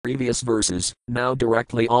previous verses, now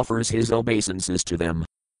directly offers his obeisances to them.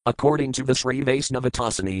 According to the Sri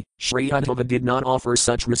Vaisnavatasani, Sri Uddhava did not offer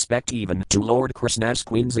such respect even to Lord Krishna's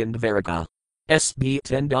queens in Dvaraka. SB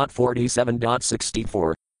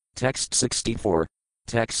 10.47.64. Text 64.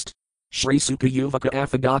 Text. Shri Sukha Yuvaka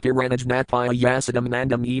Afagaka Ranajnatpaya Yasadam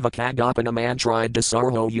Nandam Eva Kagapanam Antried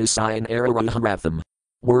Dasarho Yasayan Araraharatham.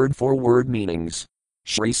 Word for word meanings.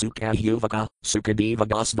 Shri Sukha Yuvaka, Sukadeva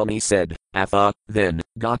Goswami said, Atha, then,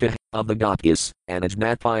 Gaka, of the Gopis,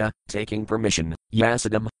 Anajnatpaya, taking permission,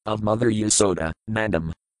 Yasadam, of Mother Yasoda,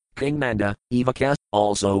 Nandam. King Nanda, Evaka,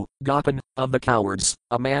 also, Gopan, of the cowards,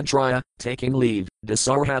 Amantraya, taking leave,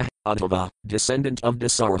 Dasarha, Uddhava, descendant of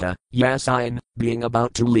Dasarha, Yasayan, being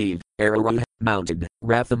about to leave, Arara, mounted,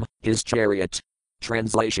 Ratham, his chariot.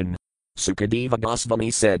 Translation. Sukadeva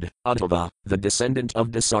Goswami said, Uddhava, the descendant of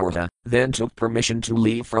Dasarha, then took permission to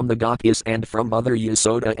leave from the Gopis and from Mother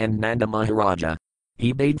Yasoda and Nanda Maharaja.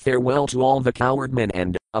 He bade farewell to all the coward men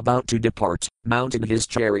and, about to depart, mounted his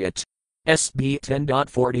chariot. SB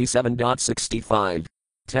 10.47.65.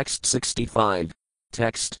 Text 65.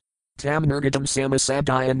 Text. Tam Nirgadam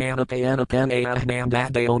Samasabdaya Nanapayana Panayahnam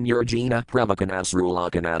Dadayon Yurjina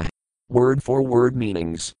Pramakanasrulakana. Word for word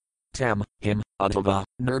meanings. Tam, him, Uddhava,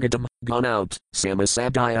 Nirgadam, gone out,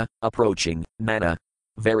 Samasabdaya, approaching, Nana.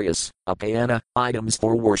 Various, apayana, items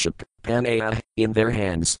for worship, Panaya, in their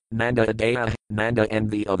hands, Nanda Adaya, Nanda and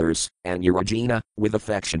the others, and Yurajina, with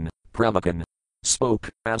affection, Pramakan. Spoke,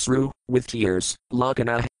 Asru, with tears,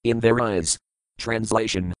 Lakana, in their eyes.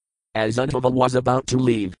 Translation. As Uddhava was about to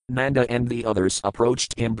leave, Nanda and the others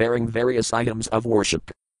approached him bearing various items of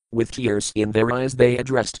worship. With tears in their eyes they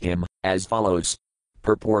addressed him, as follows.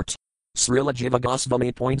 Purport. Srila Jiva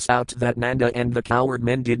Goswami points out that Nanda and the coward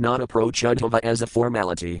men did not approach Uddhava as a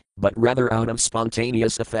formality, but rather out of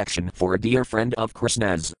spontaneous affection for a dear friend of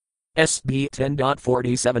Krishna's. SB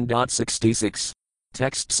 10.47.66.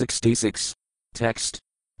 Text 66. Text.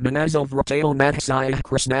 Manazo Vrateo Nathsaya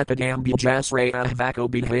Krishnapadam Bujasraya Vako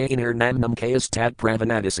Bidhainer Namnam Kayas Tat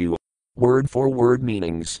Pravanadisu. Word for word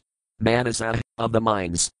meanings. Manasa, of the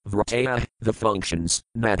minds, Vrataya, the functions,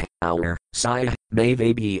 Nat, our, Saya, may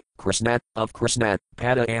they be, Krishnat, of Krishnat,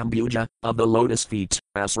 Pada Ambuja, of the lotus feet,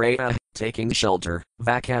 Asraya, taking shelter,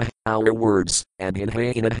 Vaka, our words, and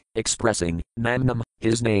Hidhayana, expressing, Namnam,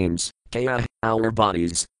 his names, Kaya, our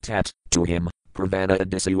bodies, Tat, to him, Pravana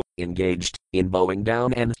Adisu, engaged, in bowing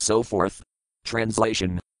down and so forth.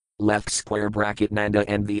 Translation. Left square bracket Nanda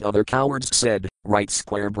and the other cowards said, right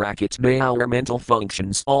square bracket may our mental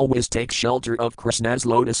functions always take shelter of Krishna's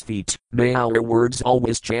lotus feet, may our words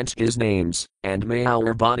always chant his names, and may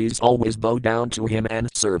our bodies always bow down to him and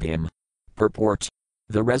serve him. Purport.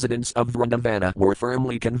 The residents of Vrindavana were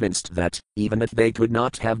firmly convinced that, even if they could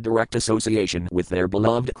not have direct association with their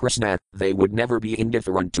beloved Krishna, they would never be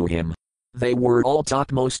indifferent to him. They were all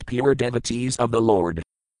topmost pure devotees of the Lord.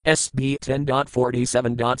 SB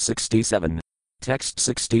 10.47.67. Text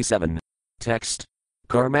 67. Text.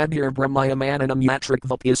 Karmadhir Brahmayamananam Yatrik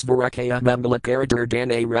Vapisvarakaya Mangalakaradar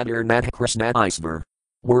Dane Radar Nath Krishna Isvar.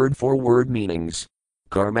 Word for word meanings.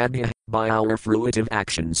 Karmadhya, by our fruitive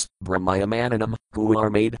actions, Brahmayamananam, who are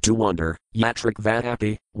made to wander, Yatrik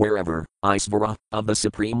Vadapi, wherever, Isvara, of the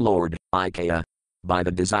Supreme Lord, Ikaya. By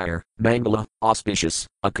the desire, Mangala, auspicious,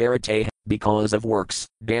 Akarate, because of works,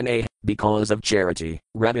 Dane, because of charity,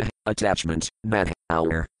 Radha, attachment, Nat,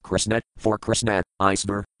 our, Krishna, for Krishna,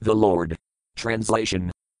 Isvar, the Lord.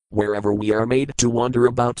 Translation. Wherever we are made to wander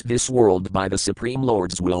about this world by the Supreme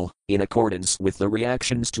Lord's will, in accordance with the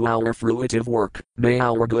reactions to our fruitive work, may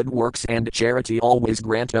our good works and charity always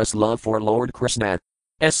grant us love for Lord Krishna.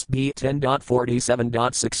 SB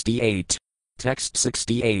 10.47.68. Text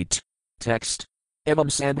 68. Text.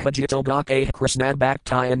 Evam Sanbhajito Gake Krishna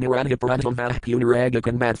Bhaktaya Niradhipradhavah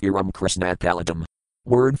Punaragakan Mathuram Krishna Paladam.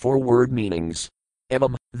 Word for word meanings.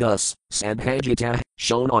 Evam, thus, Sanbhajita,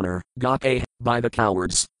 shown honor, Gake, by the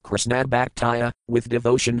cowards, Krishna Bhaktaya, with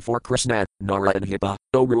devotion for Krishna, Naradhipa,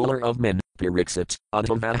 O ruler of men, Pirixit,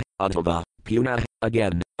 Uddhava, Puna,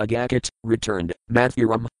 again, Agakit, returned,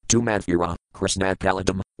 Mathuram, to Mathura, Krishna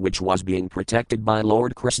Paladam, which was being protected by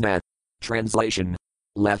Lord Krishna. Translation.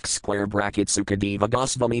 Left square bracket Sukadeva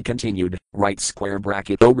Goswami continued, right square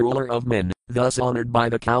bracket O ruler of men, thus honored by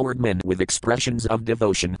the coward men with expressions of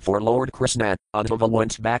devotion for Lord Krishna, Uddhava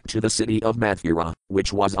went back to the city of Mathura,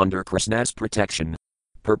 which was under Krishna's protection.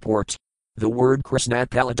 Purport. The word Krishna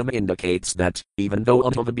Paladam indicates that, even though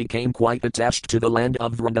Uddhava became quite attached to the land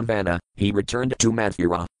of Vrindavana, he returned to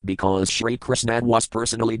Mathura, because Sri Krishna was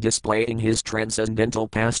personally displaying his transcendental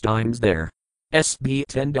pastimes there. SB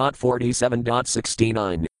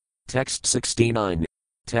 10.47.69. Text 69.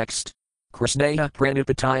 Text. Krishnaya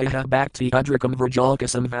Pranipataya Bhakti Udrakam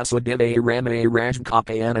Vrajalkasam Vasudeva Ramaya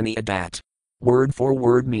Rajkapayanani Adat. Word for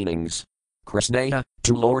word meanings. Krishnaya,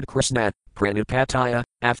 to Lord Krishna, Pranipataya,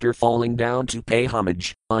 after falling down to pay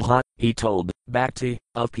homage, he told, Bhakti,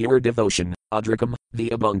 of pure devotion, Udrakam, the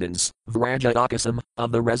abundance, Vrajadakasam,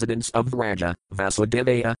 of the residence of Vraja,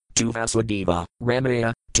 Vasudevaya, to Vasudeva,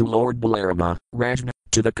 Ramaya, to Lord Balarama, Rajna,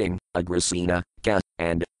 to the king, Agrasena,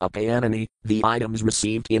 and Apayanani, the items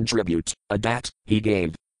received in tribute, Adat, he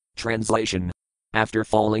gave. Translation. After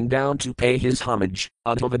falling down to pay his homage,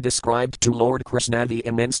 Uddhava described to Lord Krishna the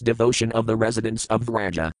immense devotion of the residents of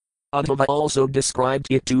Vraja. Uddhava also described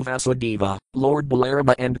it to Vasudeva, Lord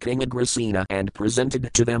Balarama and King Agrasena and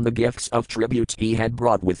presented to them the gifts of tribute he had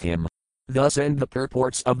brought with him. Thus end the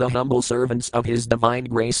purports of the humble servants of His Divine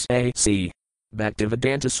Grace A.C.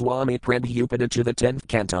 Bhaktivedanta Swami Prabhupada to the 10th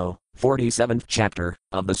canto, 47th chapter,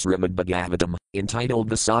 of the Srimad Bhagavatam, entitled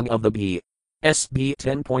The Song of the Bee. SB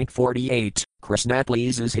 10.48, Krishna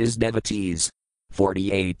pleases his devotees.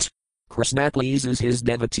 48. Krishna pleases his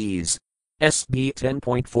devotees. SB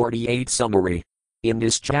 10.48 Summary. In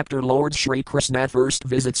this chapter Lord Shri Krishna first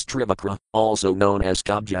visits Trivakra, also known as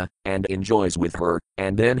Kabja, and enjoys with her,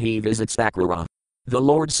 and then he visits Akrura. The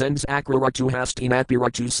Lord sends Akrura to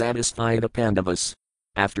Hastinapura to satisfy the Pandavas.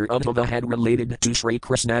 After Uddhava had related to Sri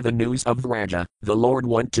Krishna the news of Vraja, the Lord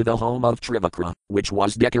went to the home of Trivakra, which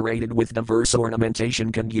was decorated with diverse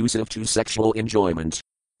ornamentation conducive to sexual enjoyment.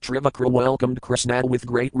 Trivakra welcomed Krishna with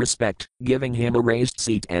great respect, giving him a raised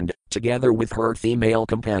seat and, together with her female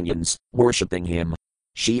companions, worshipping him.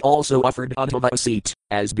 She also offered Uddhava a seat,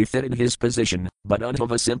 as befitted his position, but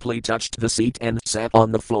Uddhava simply touched the seat and sat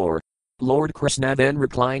on the floor. Lord Krishna then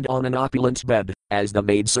reclined on an opulent bed, as the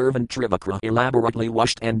maidservant Trivakra elaborately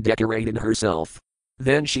washed and decorated herself.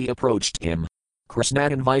 Then she approached him. Krishna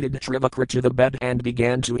invited Trivakra to the bed and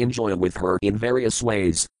began to enjoy with her in various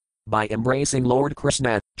ways. By embracing Lord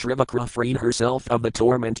Krishna, Trivakra freed herself of the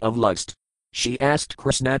torment of lust. She asked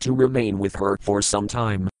Krishna to remain with her for some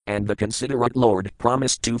time, and the considerate Lord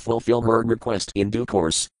promised to fulfill her request in due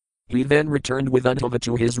course. He then returned with Uddhava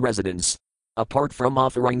to his residence. Apart from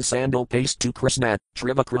offering sandal paste to Krishna,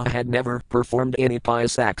 Trivakra had never performed any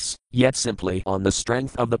pious acts, yet simply on the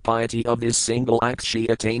strength of the piety of this single act she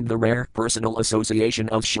attained the rare personal association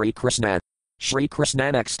of Sri Krishna. Sri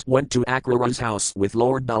Krishna next went to Akrura's house with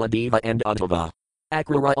Lord Baladeva and Uddhava.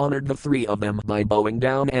 Akrura honored the three of them by bowing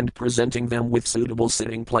down and presenting them with suitable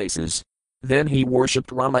sitting places. Then he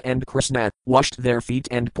worshipped Rama and Krishna, washed their feet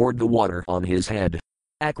and poured the water on his head.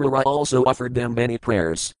 Akrura also offered them many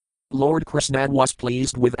prayers. Lord Krishna was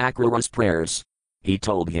pleased with Akrura's prayers. He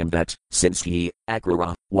told him that, since he,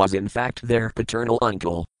 Akrura, was in fact their paternal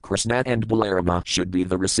uncle, Krishna and Balarama should be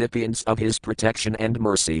the recipients of his protection and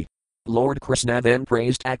mercy. Lord Krishna then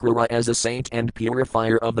praised Akrura as a saint and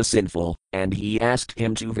purifier of the sinful, and he asked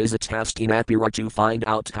him to visit Hastinapura to find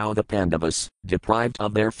out how the Pandavas, deprived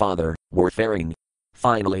of their father, were faring.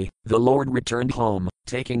 Finally, the Lord returned home,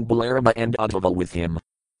 taking Balarama and Uddhava with him.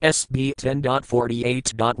 SB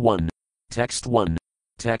 10.48.1. Text 1.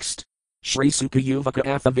 Text. Shri Sukha Yuvaka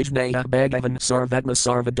Athavijnaya Bhagavan Sarvatma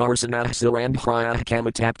Sarvadarsana Sarandhraya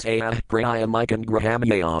Kamataptaya Prayamikan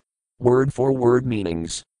Grahamaya. Word for word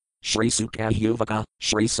meanings. Shri Sukha Yuvaka,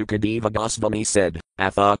 Shri Sukadeva Goswami said,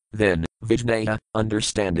 Atha, then, Vijnaya,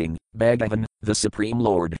 understanding, Bhagavan, the Supreme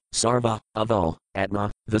Lord, Sarva, of all,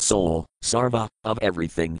 Atma, the soul, Sarva, of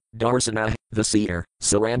everything, Darsana, the seer,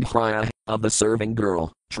 Sarandhraya, of the serving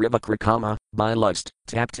girl, Trivakrakama, by lust,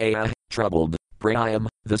 Taptaya, troubled, Prayam,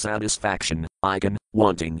 the satisfaction, Ikan,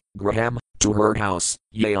 wanting, Graham, to her house,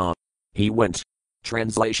 Yaya. He went.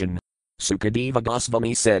 Translation. Sukadeva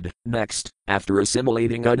Goswami said, next, after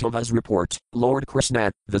assimilating Uddhava's report, Lord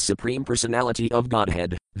Krishna, the Supreme Personality of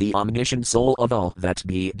Godhead, the omniscient soul of all that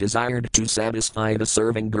be, desired to satisfy the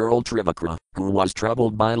serving girl Trivakra, who was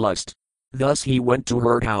troubled by lust. Thus he went to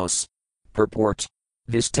her house. Purport.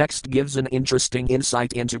 This text gives an interesting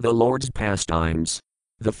insight into the Lord's pastimes.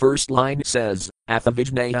 The first line says,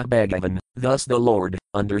 Athavijnaya Bhagavan, thus the Lord,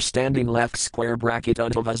 understanding left square bracket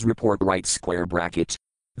Uddhava's report right square bracket.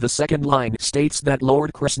 The second line states that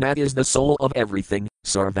Lord Krishna is the soul of everything,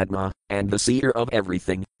 Sarvatma, and the seer of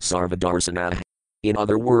everything, Sarvadarsana. In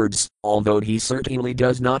other words, although he certainly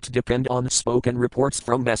does not depend on spoken reports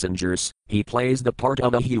from messengers, he plays the part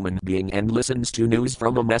of a human being and listens to news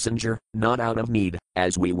from a messenger, not out of need,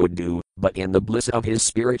 as we would do, but in the bliss of his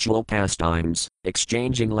spiritual pastimes,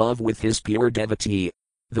 exchanging love with his pure devotee.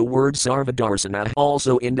 The word Sarvadarsana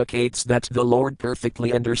also indicates that the Lord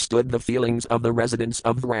perfectly understood the feelings of the residents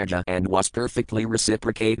of Vraja and was perfectly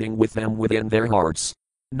reciprocating with them within their hearts.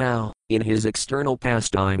 Now, In his external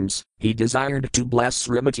pastimes, he desired to bless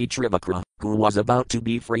Srimati Trivakra, who was about to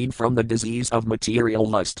be freed from the disease of material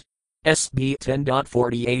lust. SB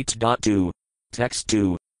 10.48.2. Text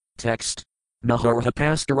 2. Text. Naharha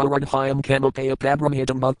Pastaradhyam Kamapaya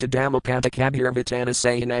Pabramhidam Muktadamapata Kabir Vitana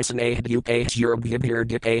Sayanasana Dupah Yurabhibhir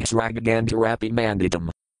Dipah Ragagandharapi Mandidam.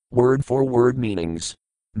 Word for word meanings.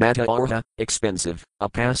 Mata arha, expensive,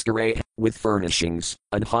 apastare, with furnishings,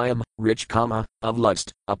 adhyam, rich, of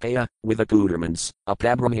lust, apaya, with accoutrements,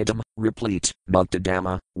 apabramhidam, replete,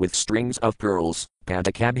 muktadama, with strings of pearls,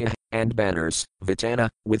 padakabhya, and banners, vitana,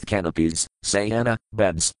 with canopies, sayana,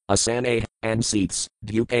 beds, asane, and seats,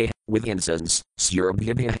 dupe, with incense,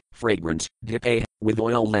 surbhibhya, fragrant, dipe, with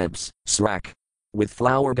oil lamps, srak, with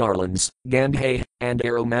flower garlands, gandhe, and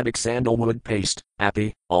aromatic sandalwood paste,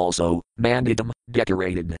 api, also, mandidam,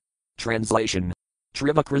 decorated. Translation.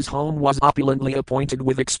 Trivakra's home was opulently appointed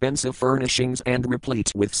with expensive furnishings and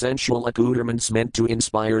replete with sensual accoutrements meant to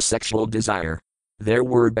inspire sexual desire. There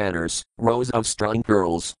were banners, rows of strung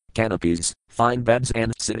pearls, canopies, fine beds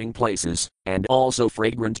and sitting places, and also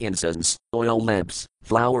fragrant incense, oil lamps,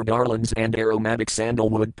 flower garlands and aromatic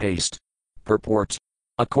sandalwood paste. Purport.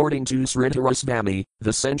 According to Sridharasvami,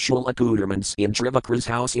 the sensual accoutrements in Trivakra's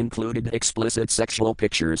house included explicit sexual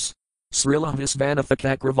pictures. Srila Visvanatha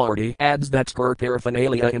Chakravarti adds that her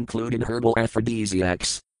paraphernalia included herbal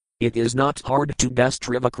aphrodisiacs. It is not hard to guess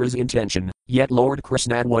Trivakra's intention, yet Lord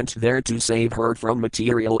Krishna went there to save her from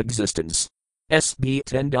material existence. SB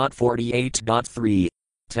 10.48.3.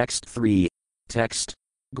 Text 3. Text.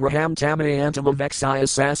 Graham Tamayantam Avexaya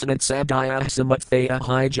Sasanat Sabdaya Samatthaya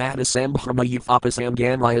Hijata Sambhrama Yufapasam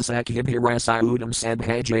Ganrayasakibhirasayudam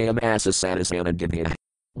Sabhajayam Asasanasana.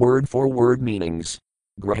 Word for word meanings.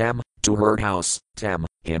 Graham, to her house, Tam,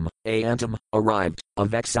 him, Ayantam, arrived,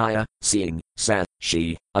 Avexaya, seeing, Sat,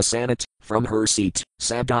 she, Asanat, from her seat,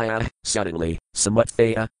 Sabdaya, suddenly,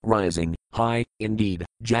 Samatthaya, rising, high, indeed,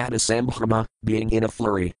 Jata Sambhrama, being in a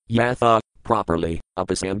flurry, Yatha, properly,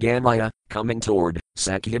 Upasamganmaya, coming toward,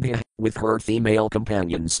 Sakibhya, with her female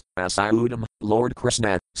companions, Asayudam, Lord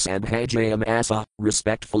Krishna, Sabhajayam Asa,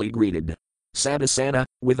 respectfully greeted. Sadasana,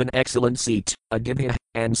 with an excellent seat, Adibhya,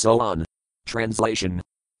 and so on. Translation.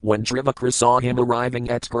 When Trivakra saw him arriving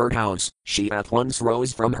at her house, she at once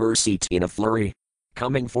rose from her seat in a flurry.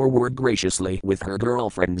 Coming forward graciously with her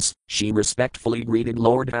girlfriends, she respectfully greeted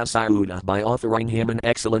Lord Asayuda by offering him an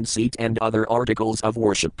excellent seat and other articles of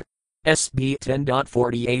worship. SB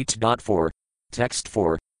 10.48.4. Text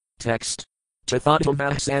 4. Text.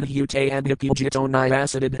 Tathatamah Sanhute and Hipujito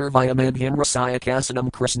Nyasadid Hervayam Himrasaya Kasanam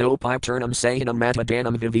Krishnopipternam Sayanam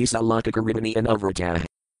Matadanam Vivisa Lakakaribani and Avrata.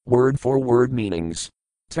 Word for word meanings.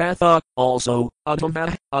 Tatha, also,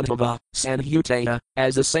 Uttama, Uttava, Sanhutaya,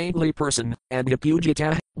 as a saintly person, and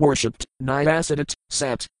Hipujita, worshipped, Nyasadit,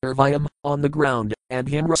 sat, Hervayam, on the ground, and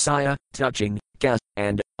Himrasaya, touching, Kas,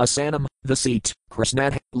 and, Asanam, the seat,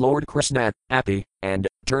 Krishnat, Lord Krishnat, Api, and,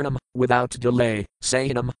 Turnam, without delay,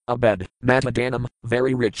 Sayanam, a bed, Matadanam,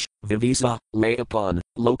 very rich, Vivisa, lay upon,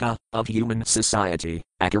 Loka, of human society,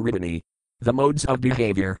 Akaribani. The modes of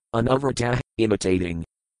behavior, Anavrata, imitating.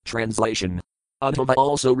 Translation. Uddhava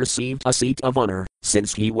also received a seat of honor,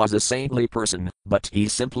 since he was a saintly person, but he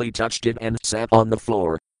simply touched it and sat on the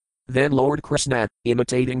floor. Then Lord Krishna,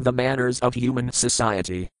 imitating the manners of human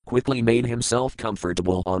society, quickly made himself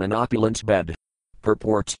comfortable on an opulent bed.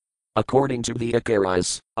 Purport. According to the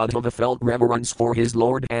Akaras, Uddhava felt reverence for his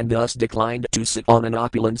lord and thus declined to sit on an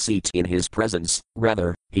opulent seat in his presence,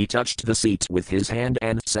 rather, he touched the seat with his hand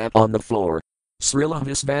and sat on the floor. Srila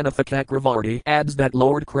Visvanatha Chakravarti adds that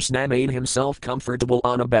Lord Krishna made himself comfortable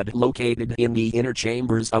on a bed located in the inner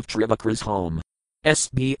chambers of Trivakra's home.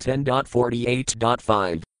 SB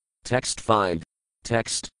 10.48.5. Text 5.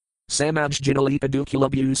 Text. Samajjanalipa Dukula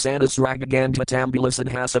Busanas Ragagandha Tambulas and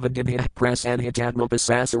Hasavadibhya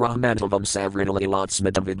Prasanhitatmapasasara Matavam Savrinali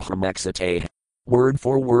Lotsmadavidhramexate. Word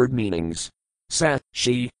for word meanings. Sa,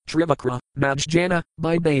 she, Trivakra, Majjana,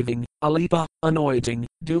 by bathing, Alipa, anointing,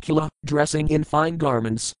 Dukula, dressing in fine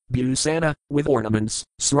garments, Busana, with ornaments,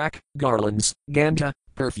 Srak, garlands, Gandha,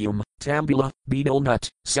 perfume, Tambula, betel nut,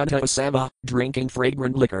 Sutta Sava, drinking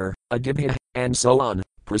fragrant liquor, Adibhya, and so on,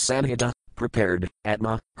 Prasanhita, prepared,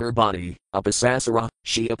 Atma, her body, Upasasara,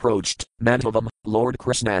 she approached, Madhavam, Lord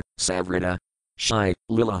Krishna, Savrita, shy,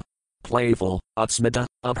 Lila, playful, Utsmita,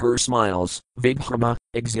 of her smiles, Vidhrama,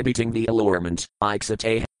 exhibiting the allurement,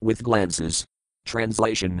 Ixate, with glances.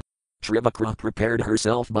 Translation. Trivakra prepared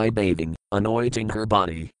herself by bathing, anointing her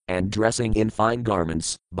body, and dressing in fine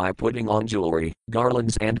garments, by putting on jewelry,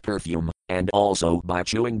 garlands and perfume, and also by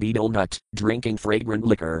chewing betel nut, drinking fragrant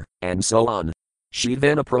liquor, and so on. She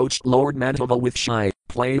then approached Lord Madhava with shy,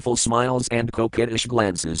 playful smiles and coquettish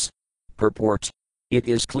glances. Purport. It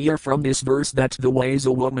is clear from this verse that the ways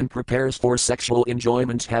a woman prepares for sexual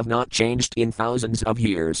enjoyment have not changed in thousands of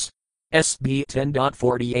years. SB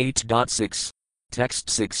 10.48.6. Text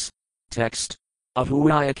 6. Text.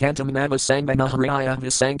 Ahuaya kantam navasangbanaharaya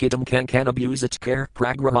visankitam kankanabusat care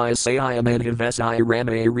pragrahaya sayaya madhivesaya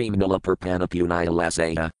ramaya remnala perpanapunaya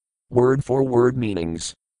lasaya. Word for word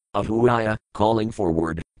meanings. Ahuaya, calling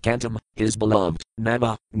forward, kantam, his beloved,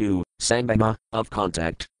 nava, new, sangbana, of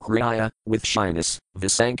contact, hriyaya, with shyness,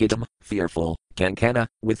 visankitam, fearful, kankana,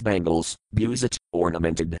 with bangles, busat,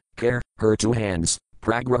 ornamented, care, her two hands,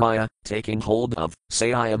 pragrahaya, taking hold of,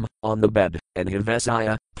 sayayam, on the bed, and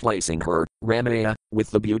hivesaya, placing her, ramaya,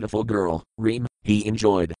 with the beautiful girl, reem, he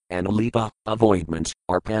enjoyed, and alipa, of ointment,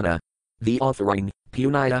 arpana, the offering,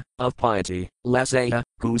 punaya, of piety, lasaya,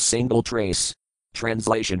 whose single trace.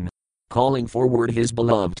 Translation. Calling forward his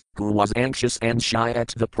beloved, who was anxious and shy at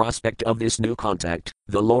the prospect of this new contact,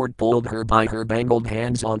 the Lord pulled her by her bangled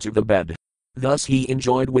hands onto the bed. Thus he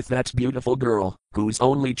enjoyed with that beautiful girl, whose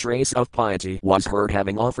only trace of piety was her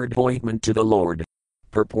having offered ointment to the Lord.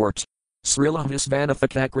 Purport. Srila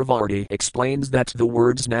Visvanathakakravarti explains that the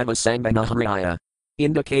words Navasangbanaharaya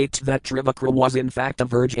indicate that Trivakra was in fact a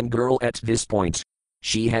virgin girl at this point.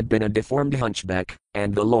 She had been a deformed hunchback,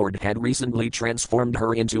 and the Lord had recently transformed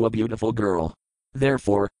her into a beautiful girl.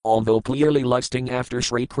 Therefore, although clearly lusting after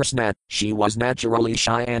Sri Krishna, she was naturally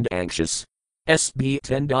shy and anxious. SB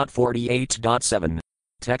 10.48.7.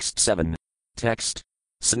 Text 7. Text.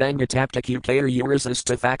 Sanangatapta kukare urisas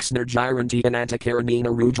tafaxner gyranti anantakaranina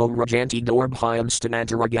rujal rajanti dorbhyam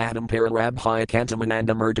stanantaragatam pararabhya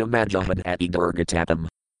kantamananda murta majahad ati durgatapam.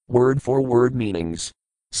 Word for word meanings.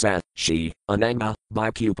 Sa, she, Ananga, by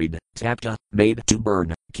Cupid, Tapta, made to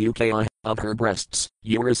burn, Kukaya, of her breasts,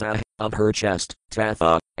 Urisa, of her chest,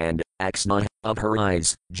 Tatha, and Axna, of her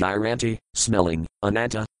eyes, Gyranti, smelling,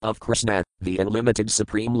 Ananta, of Krishna, the unlimited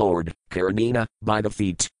Supreme Lord, Karanina, by the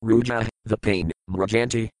feet, Ruja, the pain,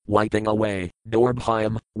 Mrajanti, wiping away,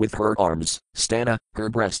 Dorbhyam, with her arms, Stana, her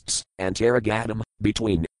breasts, and Taragatam,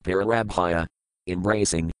 between, Pararabhya,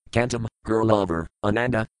 embracing, Kantam, her lover,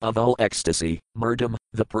 Ananda, of all ecstasy, Murtam,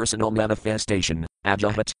 the personal manifestation,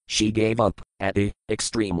 Ajahat, she gave up, Ati,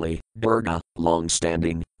 extremely, Durga,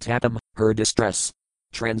 long-standing, Tapam, her distress.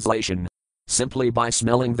 Translation. Simply by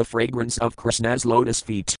smelling the fragrance of Krishna's lotus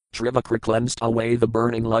feet, Trivakra cleansed away the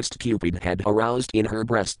burning lust Cupid had aroused in her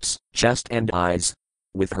breasts, chest and eyes.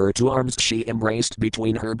 With her two arms she embraced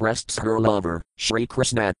between her breasts her lover, Sri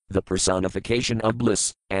Krishna, the personification of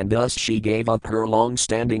bliss, and thus she gave up her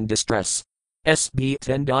long-standing distress. SB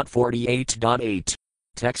 10.48.8.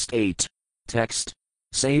 Text 8. Text.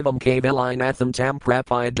 Savam kavalinatham tam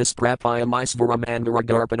prapaya disprapaya misvaram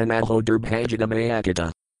andaragarpananaho durbhajadam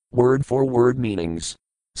ayakita. Word for word meanings.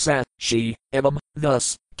 Sa, she, evam,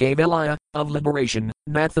 thus, kavalaya, of liberation,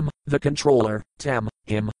 natham, the controller, tam,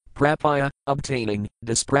 him, prapaya, obtaining,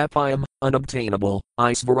 disprapayam, unobtainable,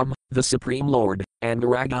 Isvaram, the Supreme Lord,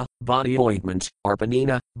 Andaraga, body ointment,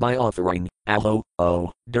 Arpanina, by offering, Alo,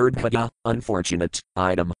 O, Dirdbhada, unfortunate,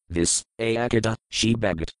 item, this, Ayakita, she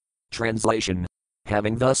begged. Translation.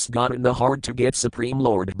 Having thus gotten the hard-to-get Supreme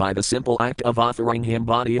Lord by the simple act of offering him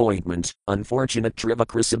body ointment, unfortunate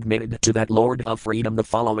Trivakra submitted to that Lord of Freedom the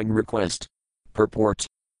following request. Purport.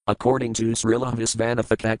 According to Srila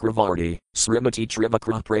Visvanathakakravarti, Srimati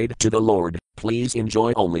Trivakra prayed to the Lord, please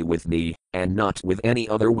enjoy only with me, and not with any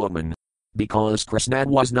other woman. Because Krishna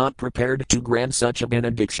was not prepared to grant such a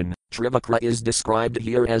benediction, Trivakra is described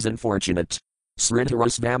here as unfortunate.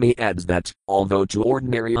 Sridharasvami adds that, although to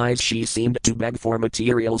ordinary eyes she seemed to beg for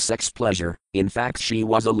material sex pleasure, in fact she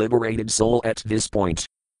was a liberated soul at this point.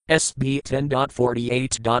 SB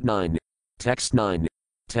 10.48.9. Text 9.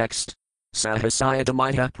 Text.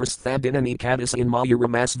 Sahasayatamiha prasthadinani kadis in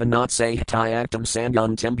mayuramasvanatse tyactam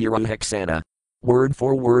sanyan tempura hexana. Word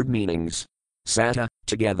for word meanings. Sata,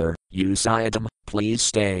 together, Usayatam, please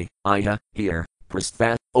stay, Iha, here,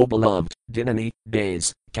 prastha, O beloved, dinani,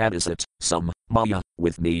 days, kadisat, some, maya,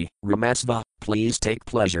 with me, ramasva, please take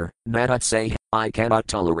pleasure, natatse, I cannot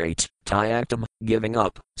tolerate, tyactam, giving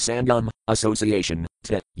up, sangam, association,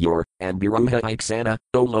 te, your, and biruha hexana,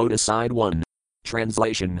 O lotus side 1.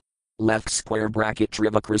 Translation. Left square bracket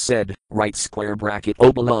Trivakra said, right square bracket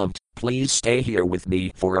O beloved, please stay here with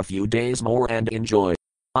me for a few days more and enjoy.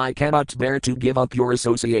 I cannot bear to give up your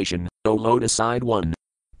association, O lotus side 1.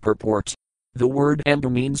 Purport. The word Amber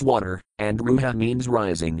means water, and Ruha means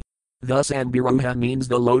rising. Thus Ambiruha means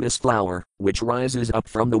the lotus flower, which rises up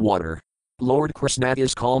from the water. Lord Krishna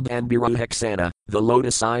is called Ambiruhexana, the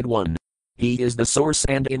lotus side 1. He is the source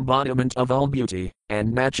and embodiment of all beauty,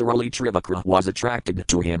 and naturally Trivakra was attracted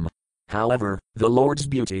to him. However, the Lord's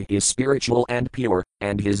beauty is spiritual and pure,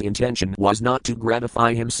 and his intention was not to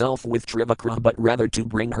gratify himself with Trivakra but rather to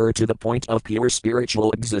bring her to the point of pure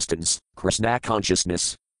spiritual existence, Krishna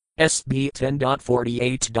consciousness. SB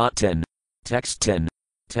 10.48.10. Text 10.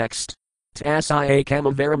 Text. Tasaya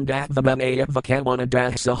kamavaram datvamamaya vakamana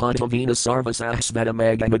dasahantavina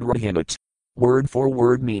sarvasahsvedamagamad. Word for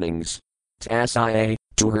word meanings. Tasaya,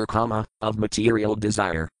 to her kama, of material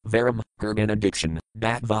desire, varam, her benediction,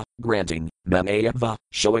 datva, granting, mamayava,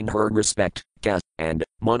 showing her respect, kas, and,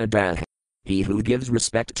 manadah, he who gives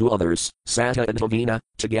respect to others, Sata and Havina,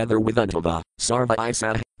 together with Antava, Sarva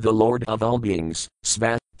Isa, the Lord of all beings,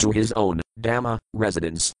 Sva, to his own, Dhamma,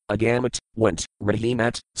 residence, Agamat, went,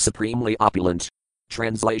 Rahimat, supremely opulent.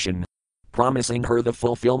 Translation. Promising her the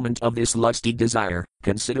fulfillment of this lusty desire,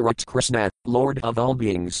 considerate Krishna, Lord of all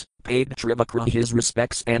beings, paid Trivakra his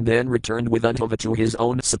respects and then returned with Antava to his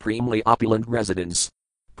own supremely opulent residence.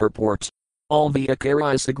 Purport. All the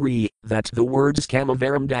Acharyas agree that the words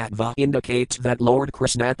Kamavaram Datva indicate that Lord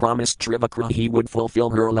Krishna promised Trivakra he would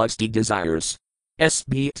fulfill her lusty desires.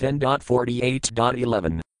 SB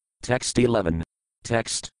 10.48.11. Text 11.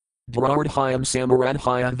 Text. Dwarardhyam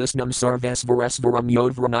Samaradhyam Visnam Sarvesvaresvaram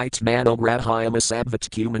Yodvranite Manobradhyam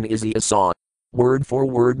Asabvatkuman Izzy Asa. Word for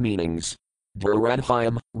word meanings.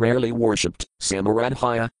 Dwaradhyam, rarely worshipped,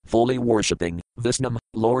 Samaradhya, fully worshipping, Visnam,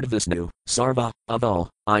 Lord Vishnu, Sarva, of all,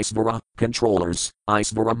 Isvara, controllers,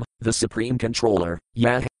 Isvaram, the supreme controller,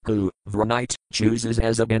 Yah, who, Vranite, chooses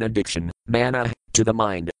as a benediction, Mana, to the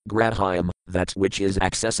mind, Gradhyam, that which is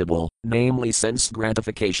accessible, namely sense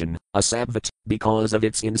gratification, Asabvat, because of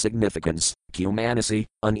its insignificance, Kumanasi,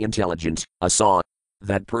 unintelligent, Asa,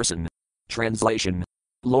 that person. Translation.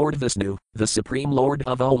 Lord Vishnu, the Supreme Lord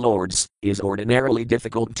of all lords, is ordinarily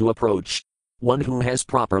difficult to approach. One who has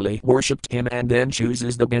properly worshipped him and then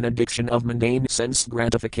chooses the benediction of mundane sense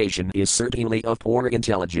gratification is certainly of poor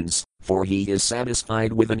intelligence, for he is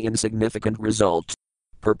satisfied with an insignificant result.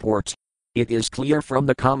 Purport. It is clear from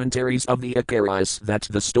the commentaries of the Acharyas that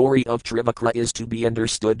the story of Trivakra is to be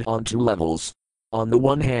understood on two levels. On the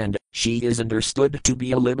one hand, she is understood to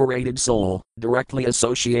be a liberated soul, directly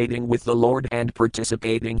associating with the Lord and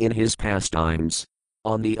participating in his pastimes.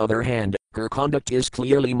 On the other hand, her conduct is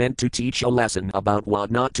clearly meant to teach a lesson about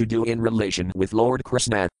what not to do in relation with Lord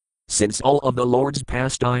Krishna. Since all of the Lord's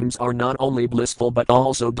pastimes are not only blissful but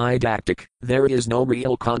also didactic, there is no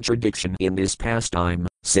real contradiction in this pastime,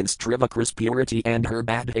 since Trivakra's purity and her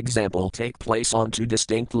bad example take place on two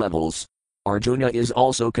distinct levels. Arjuna is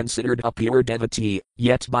also considered a pure devotee,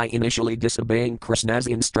 yet by initially disobeying Krishna's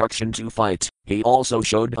instruction to fight, he also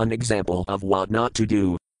showed an example of what not to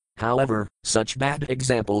do. However, such bad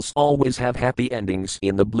examples always have happy endings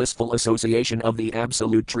in the blissful association of the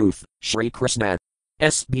absolute truth, Sri Krishna.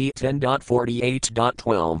 SB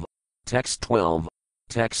 10.48.12. Text 12.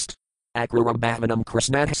 Text. Akrara Bhavanam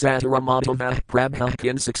Krishna Sataramadhava Prabha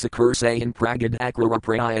Kinsiksakursayan Pragad Akrara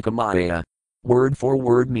Prayakamaya. Word for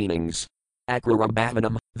word meanings. Akrara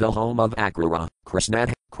Bhavanam, the home of Akrara, Krishna,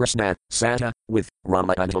 Sata, with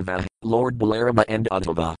Rama Uddhava, Lord Balarama and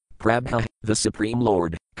Uddhava, Prabha, the Supreme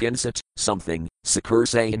Lord, Kinsat, something,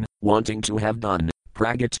 Sakursayan, wanting to have done,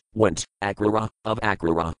 Pragat, went, Akrara, of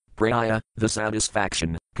Akrara, Praya, the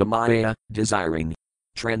satisfaction, Kamaya, desiring.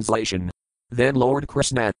 Translation. Then Lord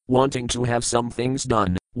Krishna, wanting to have some things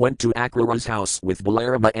done, went to Akrara's house with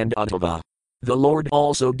Balarama and Uddhava. The Lord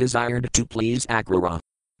also desired to please Akrara.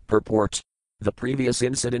 Purport. The previous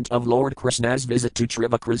incident of Lord Krishna's visit to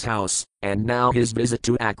Trivakra's house, and now his visit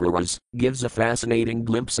to Akrara's, gives a fascinating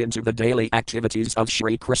glimpse into the daily activities of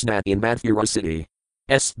Sri Krishna in Mathura city.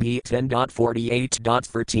 SB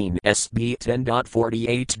 10.48.13 SB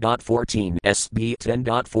 10.48.14 SB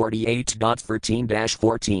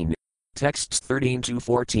 10.48.13-14. Texts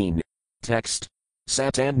 13-14. Text.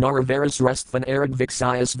 Satan Naravaras Resthan Arad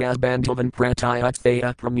Vixayas Vasbandhavan Pratayat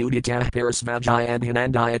Thea Pramudita Parasvajayan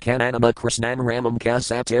Hinandaya Kananama Krishnan Ramam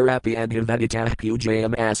Kasatarapi and Hivadita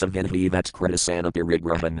Pujayam Asavinhi Vat Kritasana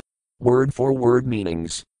Pirigrahan. Word for word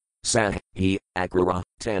meanings. Sah, he, Akrara,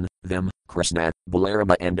 10, them, Krishna,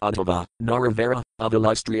 Balarama and Uddhava, Naravara, of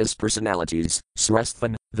illustrious personalities,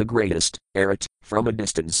 Sresthan, the greatest, Arat, from a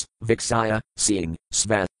distance, Vixaya, seeing,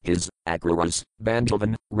 Sva, his, Akrara's,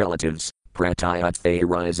 Bandhavan, relatives, Pratayatve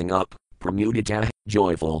rising up, Pramudita,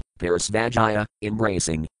 joyful, Parasvajaya,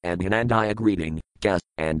 embracing, and Hinandaya greeting, Kas,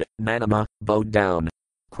 and Nanama, bowed down.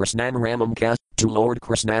 Krishnan Ramam Kas, to Lord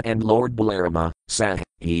Krishna and Lord Balarama, Sah,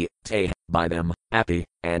 he, Te, by them, Api,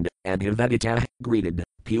 and Hivadita, greeted,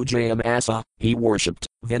 Pujayam asa, he worshipped,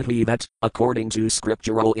 Vinhivat, according to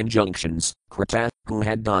scriptural injunctions, Krita, who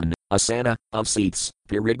had done, asana, of seats,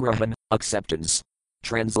 Parigrahan, acceptance.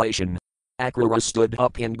 Translation. Akrura stood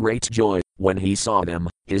up in great joy, when he saw them,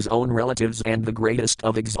 his own relatives and the greatest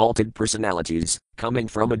of exalted personalities, coming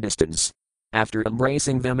from a distance. After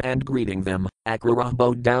embracing them and greeting them, Akrura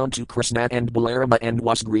bowed down to Krishna and Balarama and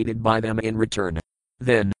was greeted by them in return.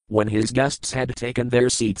 Then, when his guests had taken their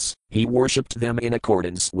seats, he worshipped them in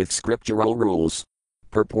accordance with scriptural rules.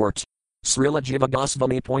 Purport. Srila Jiva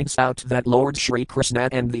Goswami points out that Lord Shri Krishna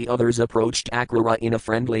and the others approached Akrura in a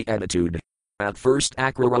friendly attitude. At first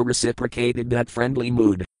Akrura reciprocated that friendly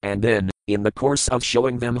mood, and then, in the course of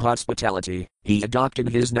showing them hospitality, he adopted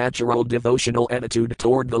his natural devotional attitude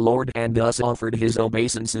toward the Lord and thus offered his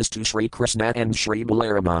obeisances to Sri Krishna and Sri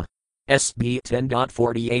Balarama. SB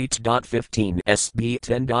 10.48.15, SB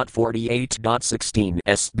 10.48.16,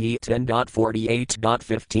 SB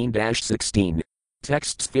 10.48.15-16.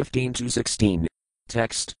 Texts 15 to 16.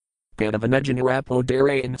 Text. Panavanajanapo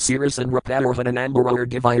darayan sirasan rapadarhananambarar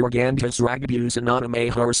divirgandhas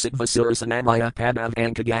ragabusananame harsitvasursanamaya padav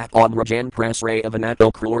ankagat on rajan prasray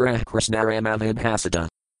avanato krura krishnaramavidhasata.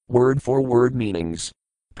 Word for word meanings.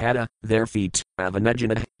 Pada, their feet,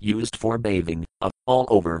 avanajana, used for bathing, all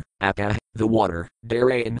over, apa, the water,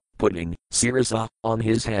 darayan, putting, sirasa, on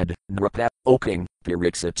his head, nrapa, oaking,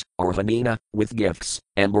 pirixit, arvanina, with gifts,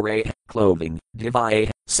 ambare, clothing, divaye,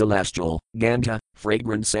 celestial, gandha,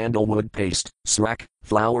 fragrant sandalwood paste, srak,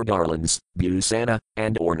 flower garlands, busana,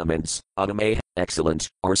 and ornaments, adame, excellent,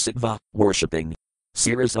 arsitva, worshipping.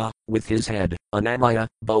 Sirasa, with his head, anamaya,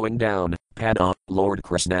 bowing down, pada, Lord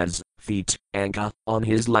Krishna's, feet, anka, on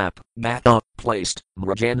his lap, gata, placed,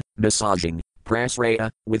 mrajan, massaging, prasraya,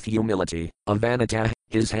 with humility, avanata,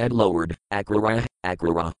 his head lowered, akrura,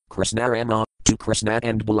 Krishnarama, to Krishna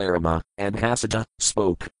and Balarama, and Hasata,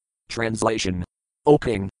 spoke. Translation. O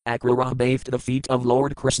king, Akrura bathed the feet of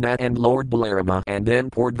Lord Krishna and Lord Balarama and then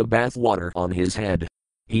poured the bath water on his head.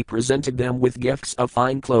 He presented them with gifts of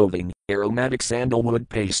fine clothing, aromatic sandalwood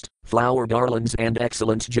paste, flower garlands and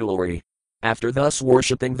excellent jewelry. After thus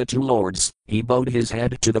worshipping the two lords, he bowed his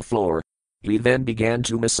head to the floor. He then began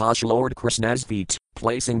to massage Lord Krishna's feet,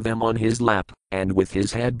 placing them on his lap, and with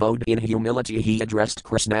his head bowed in humility he addressed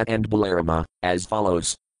Krishna and Balarama, as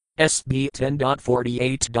follows. SB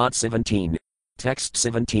 10.48.17. Text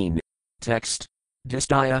 17. Text.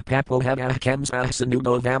 Distaya papohagah kamsah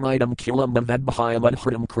sanubo vamidam kulam avadbhayam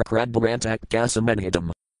adhritam krakradbarantak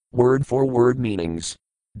kasamenhidam. Word for word meanings.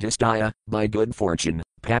 Distaya, by good fortune,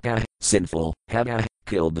 papa, sinful, hagah,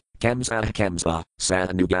 killed, kamsah,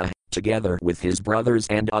 sanuga, together with his brothers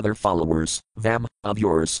and other followers, vam, of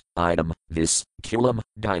yours, idam, this, kulam,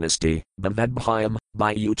 dynasty, bavadbhayam,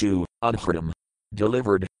 by you two, adhritam,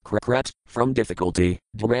 delivered, krakrat, from difficulty,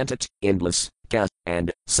 dvarantat, endless, ka,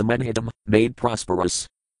 and, samenhidam, made prosperous.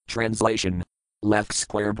 Translation. Left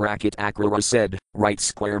square bracket Akrura said, right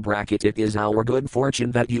square bracket it is our good fortune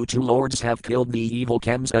that you two lords have killed the evil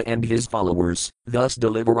Kamsa and his followers, thus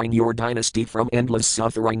delivering your dynasty from endless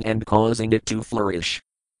suffering and causing it to flourish.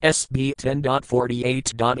 SB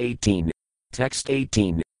 10.48.18. Text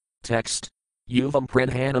 18. Text. Yuvam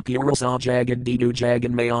pradhana purasa jagandidu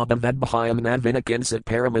jaganmayabam vadbhayam navinakinsat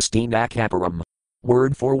paramastina kaparam.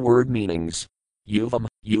 Word for word meanings. Yuvam,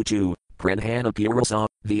 you two, pradhana purasa,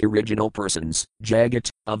 the original persons, jagat,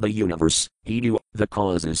 of the universe, hidu, the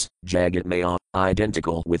causes, jagatmaya,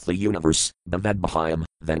 identical with the universe, bhavadbhayam,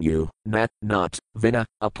 then you, not, vina,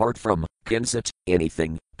 apart from, kinsat,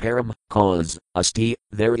 anything, param, cause, asti,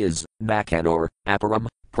 there is, nakanor, aparam,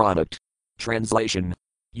 product. Translation.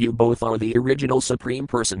 You both are the original supreme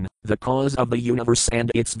person, the cause of the universe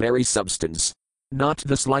and its very substance. Not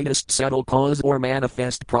the slightest subtle cause or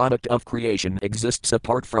manifest product of creation exists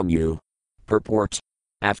apart from you. Purport.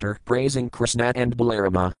 After praising Krishna and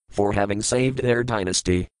Balarama for having saved their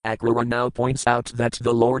dynasty, Akrura now points out that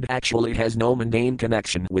the Lord actually has no mundane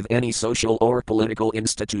connection with any social or political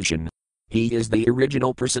institution. He is the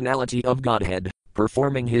original personality of Godhead,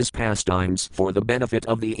 performing his pastimes for the benefit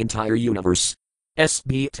of the entire universe.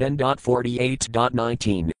 SB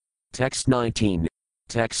 10.48.19. Text 19.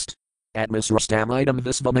 Text. Atmasrastamidam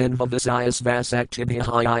visvamanva visayas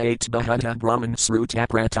vasaktibhihayayat bahata brahman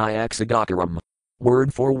srutapratayaksadakaram.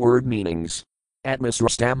 Word for word meanings.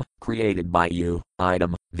 Atmasrastam, created by you,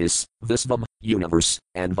 idam, this, visvam, universe,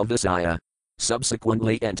 and vavisaya.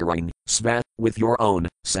 Subsequently entering, sva, with your own,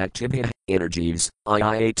 saktibhih, energies,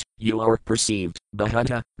 ayat, you are perceived,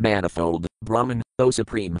 bahata, manifold, Brahman, O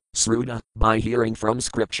Supreme, sruta, by hearing from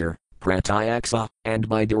scripture, pratayaksa, and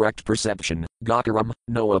by direct perception, gakaram,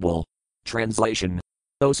 knowable. Translation.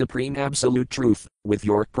 O Supreme Absolute Truth, with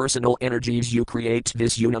your personal energies you create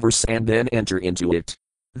this universe and then enter into it.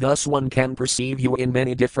 Thus one can perceive you in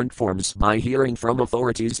many different forms by hearing from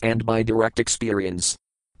authorities and by direct experience.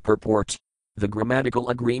 Purport. The grammatical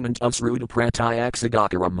agreement of Sruta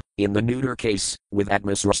Pratyaksadakaram, in the neuter case, with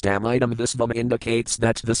Atmasrastamidam Visvam indicates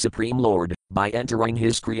that the Supreme Lord, by entering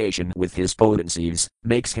his creation with his potencies,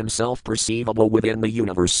 makes himself perceivable within the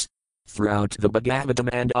universe. Throughout the Bhagavatam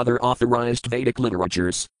and other authorized Vedic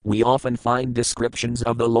literatures, we often find descriptions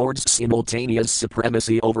of the Lord's simultaneous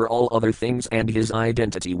supremacy over all other things and his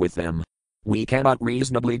identity with them. We cannot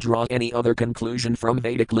reasonably draw any other conclusion from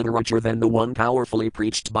Vedic literature than the one powerfully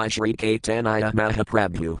preached by Sri Caitanya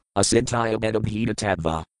Mahaprabhu, Asintaya Bedabhita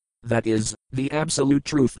Tattva. That is, the absolute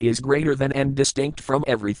truth is greater than and distinct from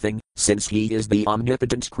everything, since he is the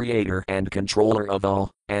omnipotent creator and controller of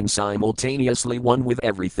all, and simultaneously one with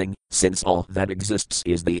everything, since all that exists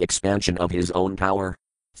is the expansion of his own power.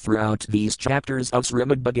 Throughout these chapters of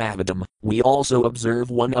Srimad Bhagavatam, we also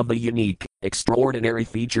observe one of the unique, extraordinary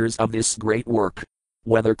features of this great work.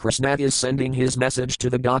 Whether Krishna is sending his message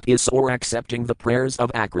to the goddess or accepting the prayers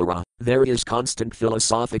of Akrura, there is constant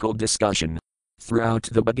philosophical discussion. Throughout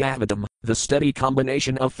the Bhagavatam, the steady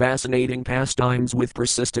combination of fascinating pastimes with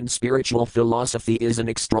persistent spiritual philosophy is an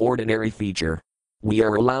extraordinary feature. We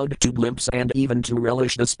are allowed to glimpse and even to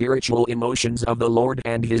relish the spiritual emotions of the Lord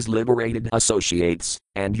and his liberated associates,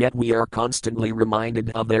 and yet we are constantly reminded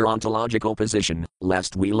of their ontological position,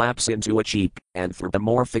 lest we lapse into a cheap,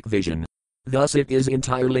 anthropomorphic vision. Thus it is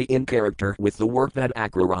entirely in character with the work that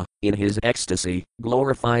Akrura, in his ecstasy,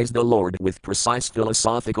 glorifies the Lord with precise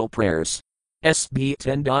philosophical prayers. SB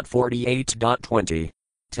 10.48.20.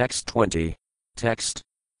 Text 20. Text.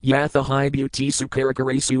 Yatha hi beauty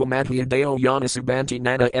sukarikarisu madhya deo yanasubanti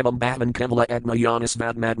nana evam bhavan kevla atma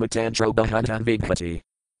yanasvatmadmatantro bahata vighati.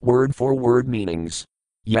 Word for word meanings.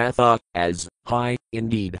 Yatha, as, high,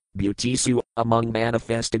 indeed, beautisu, among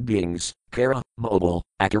manifested beings, kara, mobile,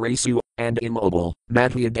 akarisu, and immobile,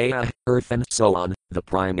 madhyadaya, earth and so on, the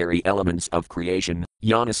primary elements of creation,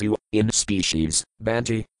 yanasu, in species,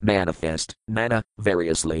 banti, manifest, nana,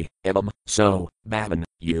 variously, evam, so, bhavan,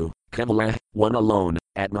 you, kevala, one alone,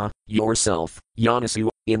 atma, yourself, yanasu,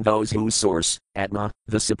 in those whose source, atma,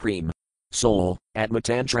 the supreme soul,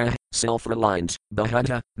 atmatantra, self-reliant,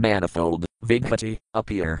 bahata, manifold, vighati,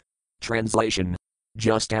 appear. Translation.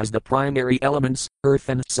 Just as the primary elements, earth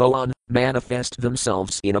and so on, manifest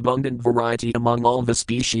themselves in abundant variety among all the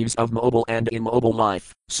species of mobile and immobile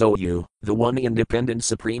life, so you, the one independent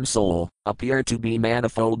supreme soul, appear to be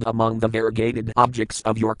manifold among the variegated objects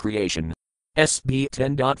of your creation. SB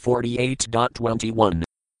 10.48.21.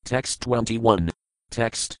 Text 21.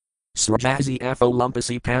 Text. Srajazi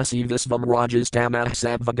Apolumpasi Pasivisvam Rajas Tamah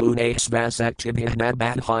Sabvagune Svasaktivya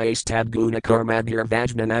Nabadhais Tadguna Karmadhir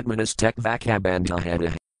Vajnanatmanas Tek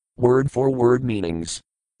Vakabandaheda. Word for word meanings.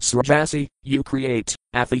 Srajasi, you create,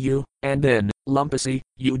 Atha you, and then, Lumpasi,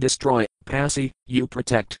 you destroy, Pasi, you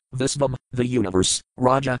protect, Visvam, the universe,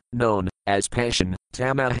 Raja, known, as passion,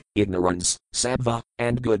 Tama, ignorance, Sattva,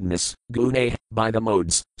 and goodness, Gune, by the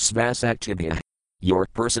modes, Svasaktivya. Your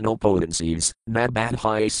personal potencies,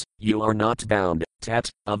 Nabadhais, you are not bound,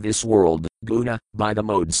 Tat, of this world, Guna, by the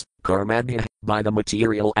modes, Karmadhya, by the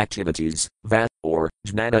material activities, Vat, or,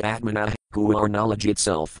 Jnana Atmana, who are knowledge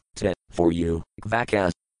itself, Te, for you,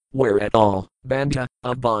 Vaka, where at all, Bandha,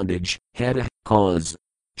 of bondage, Heda, cause.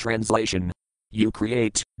 Translation. You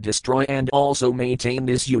create, destroy and also maintain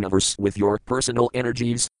this universe with your personal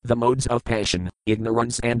energies, the modes of passion,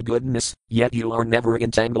 ignorance and goodness, yet you are never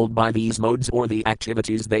entangled by these modes or the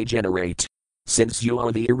activities they generate. Since you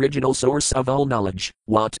are the original source of all knowledge,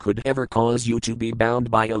 what could ever cause you to be bound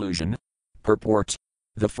by illusion? Purport.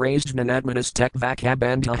 The phrase Jnanatmanas tek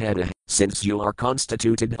vakabandhaheda, since you are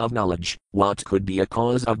constituted of knowledge, what could be a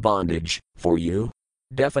cause of bondage, for you?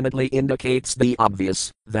 Definitely indicates the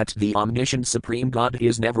obvious, that the omniscient Supreme God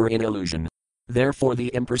is never in illusion. Therefore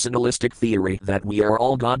the impersonalistic theory that we are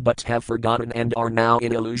all God but have forgotten and are now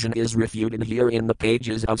in illusion is refuted here in the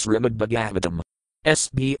pages of Srimad Bhagavatam.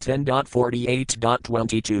 SB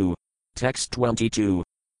 10.48.22. Text 22.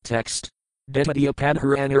 Text. Detadya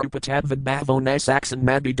padharanarupatadvadbhavonasaksan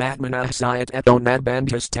madhidatmanah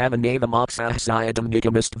etonadbandhas tavanavamoksah sayatam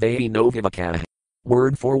nikamist no vivakah.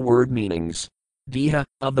 Word for word meanings. Deha,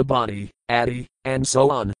 of the body, adi, and so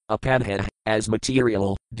on, apadha, as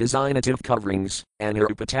material, designative coverings,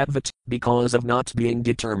 anarupatadvat, because of not being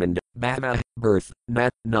determined, bhava, birth,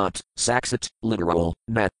 nat, not, saksat, literal,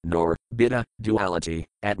 nat, nor, bida, duality,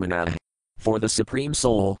 atmana. For the Supreme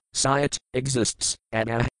Soul, Sayat, exists,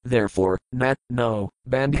 Ada, Therefore, nat, no,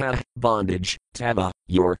 bandha, bondage, tava,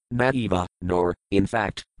 your, naiva, nor, in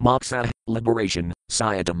fact, moksa, liberation,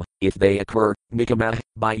 sayatam, if they occur, nikama,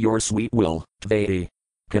 by your sweet will, tvati.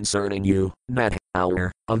 Concerning you, nat,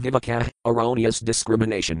 our, avivaka, erroneous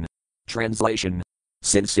discrimination. Translation.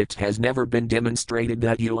 Since it has never been demonstrated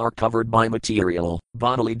that you are covered by material,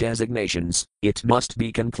 bodily designations, it must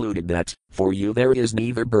be concluded that, for you there is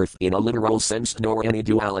neither birth in a literal sense nor any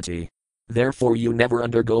duality. Therefore you never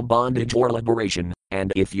undergo bondage or liberation,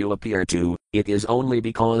 and if you appear to, it is only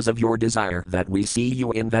because of your desire that we see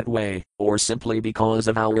you in that way, or simply because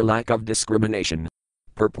of our lack of discrimination.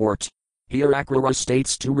 Purport. Here Akrura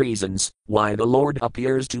states two reasons why the Lord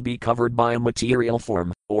appears to be covered by a material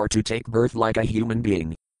form, or to take birth like a human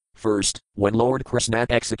being. First, when Lord Krishna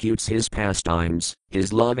executes his pastimes,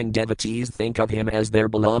 his loving devotees think of him as their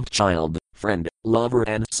beloved child, friend, lover,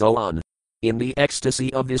 and so on. In the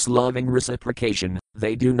ecstasy of this loving reciprocation,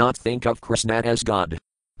 they do not think of Krishna as God.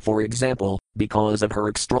 For example, because of her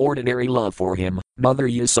extraordinary love for him, Mother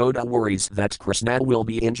Yasoda worries that Krishna will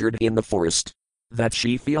be injured in the forest. That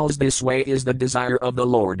she feels this way is the desire of the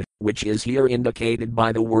Lord, which is here indicated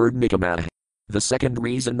by the word nikama. The second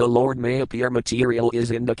reason the Lord may appear material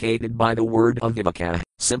is indicated by the word avivaka,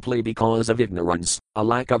 simply because of ignorance, a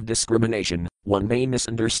lack of discrimination. One may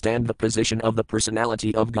misunderstand the position of the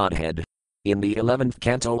personality of Godhead. In the 11th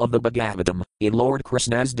canto of the Bhagavatam, in Lord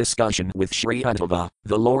Krishna's discussion with Sri Uddhava,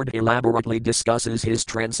 the Lord elaborately discusses his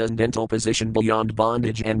transcendental position beyond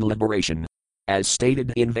bondage and liberation. As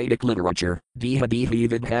stated in Vedic literature, Deha-dehi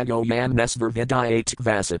vidhago yam nesvar vidayat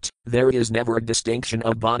vasat, there is never a distinction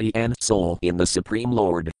of body and soul in the Supreme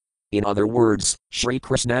Lord. In other words, Sri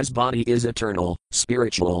Krishna's body is eternal,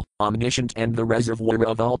 spiritual, omniscient, and the reservoir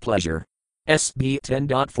of all pleasure. SB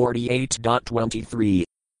 10.48.23.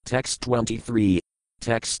 Text 23.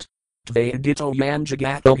 Text. Tvayadito yan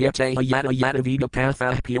jagato yate yada yada vida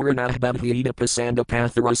patha puranah babhida pasanda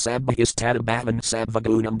pathara sabhis tadabhavan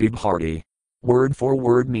sabvagunam bibharti. Word for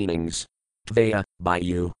word meanings. Tvaya, by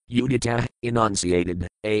you, udita, enunciated,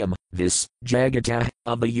 ayam, this, jagata,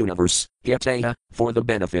 of the universe, yataya, for the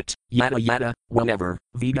benefit, yada yada, whenever,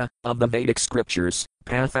 Veda, of the Vedic scriptures,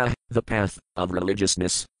 patha, the path, of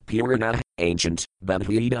religiousness, purana, ancient,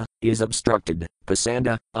 babhida, is obstructed,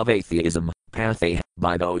 pasanda, of atheism, pathe,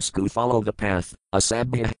 by those who follow the path,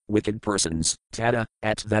 asabhya, wicked persons, tada,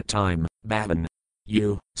 at that time, bhavan.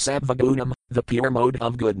 You, Sabvagunam, the pure mode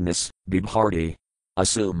of goodness, Bibharti.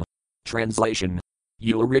 Assume. Translation.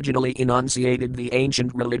 You originally enunciated the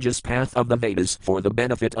ancient religious path of the Vedas for the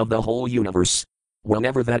benefit of the whole universe.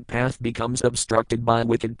 Whenever that path becomes obstructed by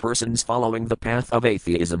wicked persons following the path of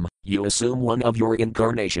atheism, you assume one of your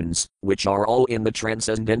incarnations, which are all in the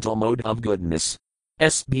transcendental mode of goodness.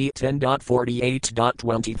 SB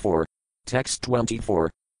 10.48.24. Text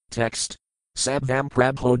 24. Text. Sabvam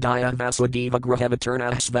prabhodaya vasudeva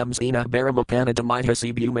grahavaturnah svamsina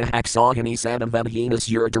baramapanadamihasi bhuma aksahani sadavabhinas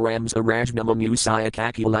yurdarams arajnamamusaya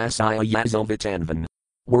kakulasaya yazovitanvan.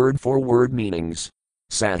 Word for word meanings.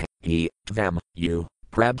 Sah, he, tvam, you,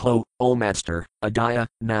 prabho, O Master, adaya,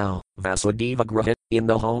 now, Vasudeva graha, in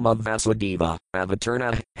the home of Vasudeva,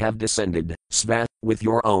 avatarna, have descended, sva, with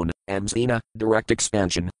your own, amsina, direct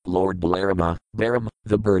expansion, Lord Balarama, Baram,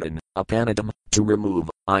 the burden, apanadam, to remove,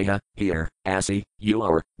 aya, here, asi, you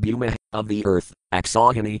are, bhuma, of the earth,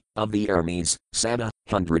 aksahani, of the armies, sada,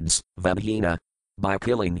 hundreds, vabhina, by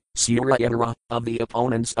killing, Sura Etera, of the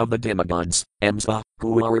opponents of the demigods, Emsa,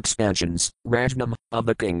 who are expansions, Rajnam, of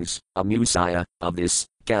the kings, Amusaya, of this,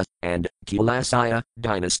 Ka, and Kulasaya,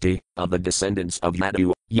 dynasty, of the descendants of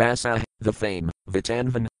Yadu, Yasa, the fame,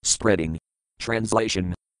 Vitanvan, spreading.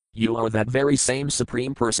 Translation. You are that very same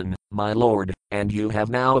Supreme Person, my Lord, and you have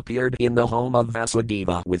now appeared in the home of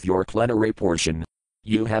Vasudeva with your plenary portion.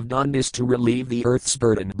 You have done this to relieve the earth's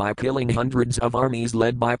burden by killing hundreds of armies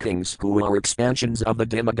led by kings who are expansions of the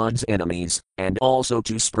demigods' enemies, and also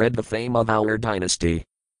to spread the fame of our dynasty.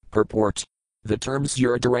 Purport. The term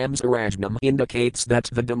Surdarams Arajnam indicates that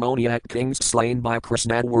the demoniac kings slain by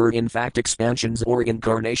Krishna were in fact expansions or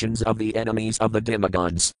incarnations of the enemies of the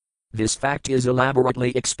demigods. This fact is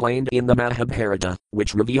elaborately explained in the Mahabharata,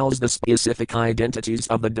 which reveals the specific identities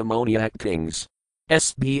of the demoniac kings.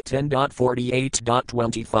 SB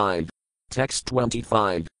 10.48.25. Text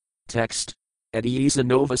 25. Text. Edisa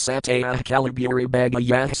nova sataya kaliburi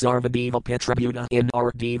bagayah sarvadeva petrabuta in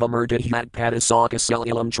ardeva murdahyat padasaka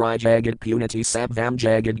celulam trijagad punati sabvam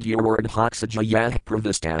jagad gurward hoxajayah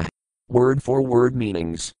pravista. Word for word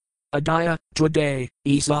meanings. Adaya, today,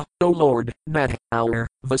 Isa, O Lord, Nat, our,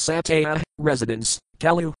 Vasataya, residence,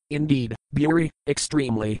 Kalu, indeed, Buri,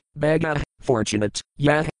 extremely, Baga, fortunate,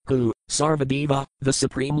 Yah, who, Sarvadeva, the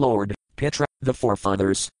Supreme Lord, Pitra, the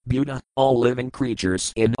forefathers, Buddha, all living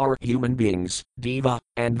creatures in our human beings, Deva,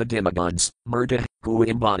 and the demigods, Murta, who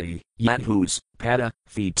embody, Yat whose, Pada,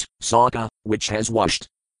 feet, Saka, which has washed,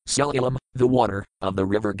 Salulam, the water, of the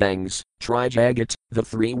river Ganges, Trijagat, the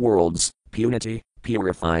three worlds, Punity,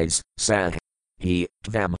 purifies, Sah. He,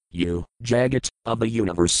 them, you, Jagat, of the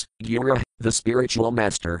universe, Gura, the spiritual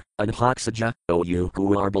master, Adhoksaja, O you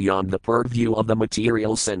who are beyond the purview of the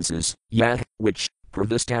material senses, Yah, which,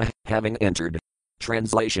 Pravista, having entered.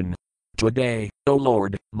 Translation. Today, O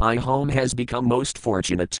Lord, my home has become most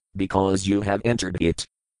fortunate, because you have entered it.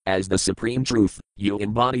 As the supreme truth, you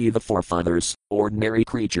embody the forefathers, ordinary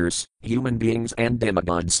creatures, human beings and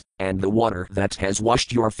demigods, and the water that has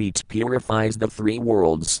washed your feet purifies the three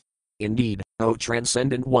worlds. Indeed, O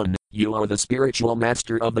Transcendent One, you are the spiritual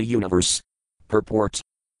master of the universe. Purport.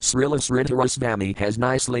 Srila Sridharasvami has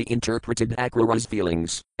nicely interpreted Akrura's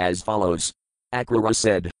feelings, as follows. Akrura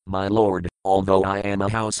said, My Lord, although I am a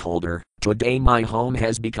householder, today my home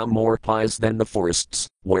has become more pious than the forests,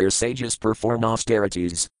 where sages perform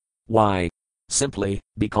austerities. Why? Simply,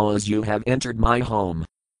 because you have entered my home.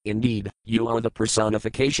 Indeed, you are the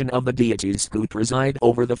personification of the deities who preside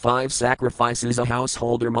over the 5 sacrifices a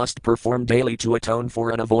householder must perform daily to atone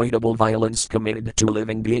for unavoidable violence committed to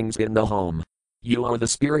living beings in the home. You are the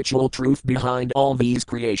spiritual truth behind all these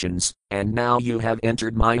creations, and now you have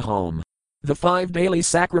entered my home. The 5 daily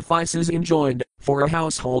sacrifices enjoined for a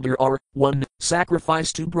householder are 1.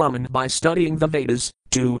 Sacrifice to Brahman by studying the Vedas,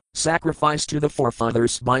 2. Sacrifice to the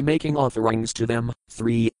forefathers by making offerings to them,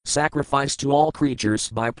 3. Sacrifice to all creatures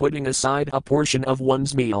by putting aside a portion of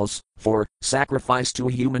one's meals, 4. Sacrifice to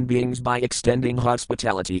human beings by extending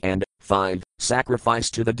hospitality, and 5. Sacrifice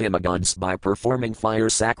to the demigods by performing fire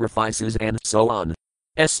sacrifices, and so on.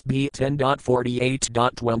 SB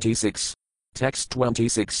 10.48.26. Text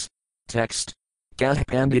 26. Text.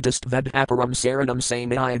 Kahpanditast ved aparam saranam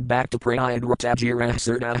samayad bhakta prayad ratajirah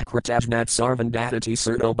sirdah kratajnat sarvandatati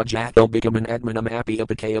sirdo bajato bikaman admanam api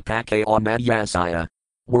apakaya pakaya madhyasaya.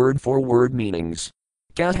 Word for word meanings.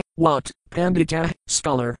 Kah, what, pandita,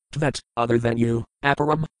 scholar, tvet, other than you,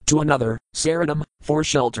 aparam, to another, saranam, for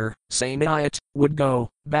shelter, samayat, would go,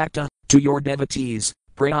 bhakta, to your devotees,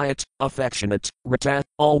 prayat, affectionate, rata,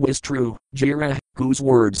 always true, jira, whose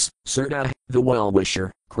words, sirda, the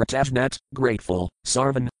well-wisher, Kratajnat, grateful,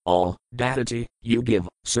 Sarvan, all, Datati, you give,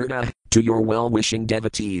 Sirda, to your well-wishing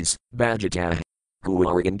devotees, Bhajata, who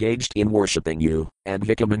are engaged in worshipping you, and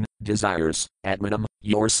Vikaman, desires, Atmanam,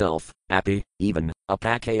 yourself, Api, even,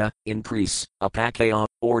 Apakaya, increase, Apakaya,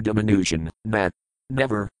 or diminution, Nat,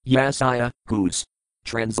 never, Yasaya, whose.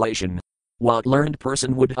 Translation. What learned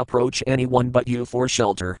person would approach anyone but you for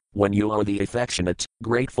shelter, when you are the affectionate,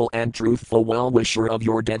 grateful and truthful well-wisher of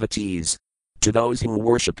your devotees? To those who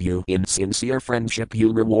worship you in sincere friendship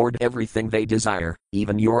you reward everything they desire,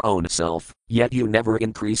 even your own self, yet you never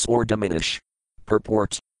increase or diminish.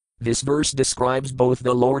 Purport. This verse describes both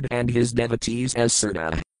the Lord and his devotees as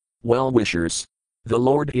Sirda, well-wishers. The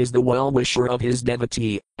Lord is the well-wisher of his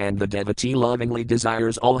devotee, and the devotee lovingly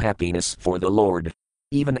desires all happiness for the Lord.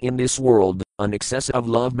 Even in this world, an excess of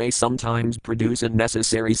love may sometimes produce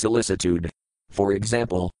unnecessary solicitude. For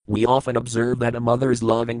example, we often observe that a mother's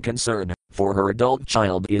loving concern for her adult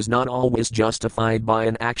child is not always justified by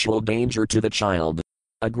an actual danger to the child.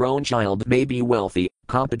 A grown child may be wealthy,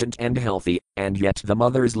 competent and healthy, and yet the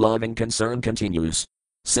mother's loving concern continues.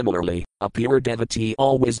 Similarly, a pure devotee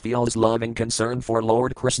always feels loving concern for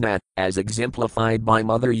Lord Krishna, as exemplified by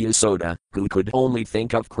Mother Yasoda, who could only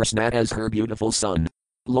think of Krishna as her beautiful son.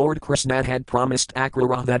 Lord Krishna had promised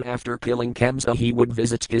Akrura that after killing Kamsa he would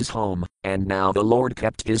visit his home, and now the Lord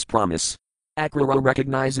kept his promise. Akrura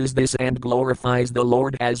recognizes this and glorifies the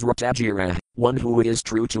Lord as Ratajira, one who is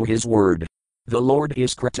true to his word. The Lord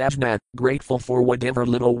is Kritajna, grateful for whatever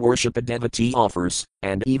little worship a devotee offers,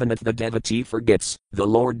 and even if the devotee forgets, the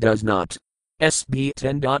Lord does not. SB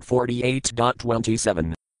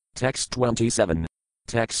 10.48.27. Text 27.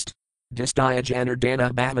 Text. Distaya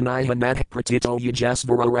Janardana Bhavaniha Nath Pratito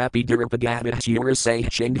Yajasvara Rapi Dirapagabha Shirasay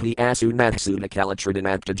Shindhi Asu Nathsuda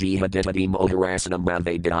Kalatridanapta Jiha Ditadim Oharasanam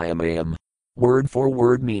Bhavadyamayam. Word for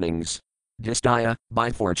word meanings. Distaya,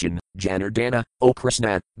 by fortune, Janardana, O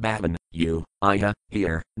Krishna, Bhavan, you, Iha,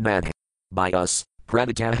 here, Nath. By us,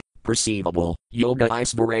 Pradita, perceivable, Yoga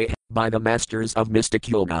Isvara, by the masters of mystic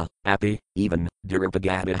yoga, Api, even,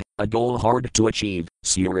 Dirapagabha, a goal hard to achieve,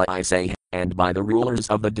 Sura I say, and by the rulers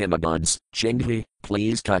of the demigods, Chinghi,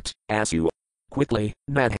 please cut, Asu. quickly,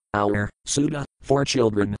 Nat, hour, Suda, 4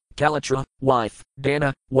 children, Kalatra, wife,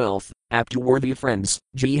 Dana, wealth, Aptu worthy friends,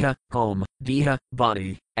 Jiha, home, Diha,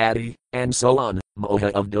 body, Adi, and so on,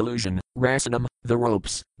 Moha of delusion, Rasanam, the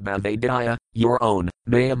ropes, Bhavadaya, your own,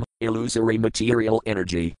 Mayam, illusory material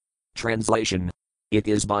energy. Translation. It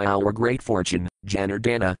is by our great fortune,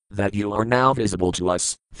 Janardana, that you are now visible to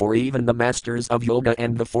us, for even the masters of yoga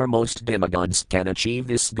and the foremost demigods can achieve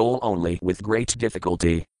this goal only with great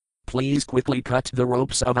difficulty. Please quickly cut the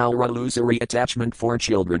ropes of our illusory attachment for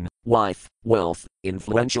children, wife, wealth,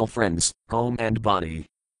 influential friends, home and body.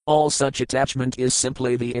 All such attachment is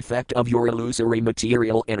simply the effect of your illusory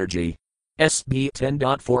material energy. SB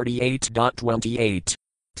 10.48.28.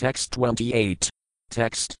 Text 28.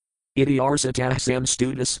 Text. Idiarsatah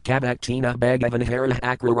samstudas kabaktina bhagavan harah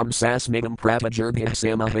akraram sasmigam pravajirbhya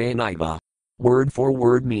samahanaiva. Word for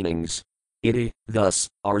word meanings. Iti, thus,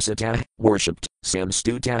 arsatah, worshipped,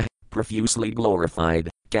 samstuta, profusely glorified,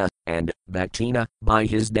 ka, and, bhaktina, by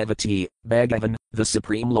his devotee, Bhagavan, the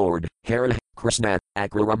Supreme Lord, Hara, Krishna,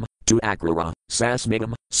 Akraram, to Akrara,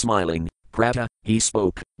 Sasmigam, smiling, Prata, he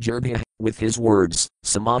spoke, Jirbhya, with his words,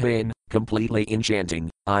 Samahan, completely enchanting,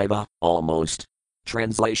 Iva, almost.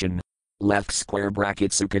 Translation. Left square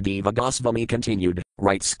bracket Sukadeva Goswami continued,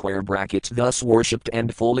 right square bracket thus worshipped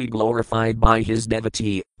and fully glorified by his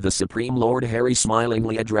devotee, the Supreme Lord Hari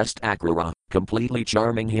smilingly addressed Akrara, completely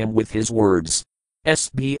charming him with his words.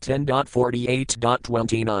 SB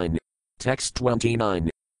 10.48.29. Text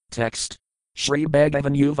 29. Text. Shri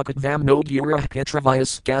Bhagavan Yuvakadvam Nodurah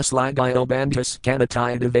Petravayas Gaslagayo Bandhas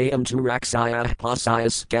Kanataya Devayam Turaksaya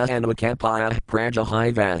Pasayas Gahanvakampaya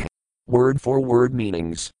Prajahivah. Word for word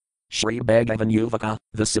meanings. Shri Bhagavan Yuvaka,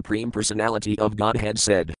 the Supreme Personality of Godhead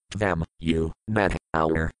said, Tvam, you, Nat,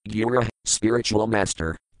 our, Gura, spiritual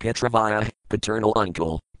master, Petravaya, paternal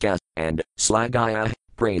uncle, Ka, and, Slagaya,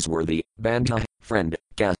 praiseworthy, Bandha, friend,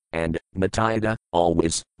 Ka, and, Natayada,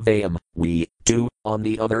 always, Vayam, we, too, on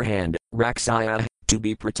the other hand, Raksaya, to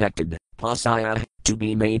be protected, Pasaya, to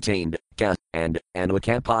be maintained, Ka, and,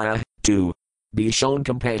 Anvakampaya, to be shown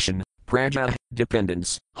compassion, Praja,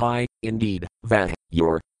 dependence, high, indeed, Vah,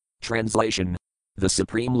 your. Translation. The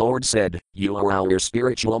Supreme Lord said, you are our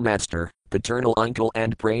spiritual master, paternal uncle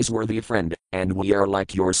and praiseworthy friend, and we are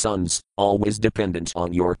like your sons, always dependent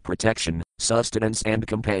on your protection, sustenance and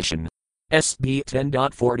compassion. SB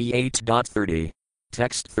 10.48.30.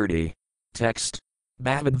 Text 30. Text.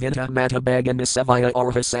 Bhavadvinta matabhaganisavaya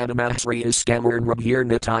arhasadamahsriyas skamarn rabhir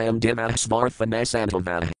nitayam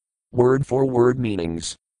dimahsvarthanasantavah. Word for word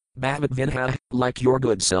meanings. Bhavadvinha, like your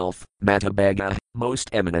good self, Matabhaga, most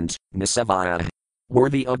eminent, Nisavaya,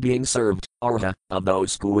 worthy of being served, Arha, of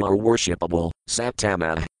those who are worshipable,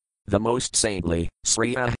 Saptama, the most saintly,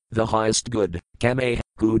 Sriya, the highest good, Kame,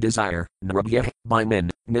 who desire, Nrabhya, by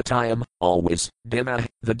men, Nitayam, always, Dima,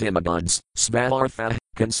 the demigods, Svartha,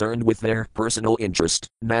 concerned with their personal interest,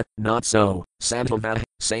 not so, Santava,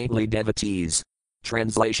 saintly devotees.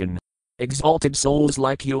 Translation. Exalted souls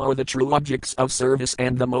like you are the true objects of service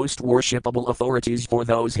and the most worshipable authorities for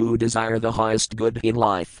those who desire the highest good in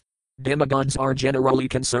life. Demigods are generally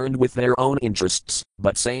concerned with their own interests,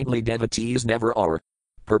 but saintly devotees never are.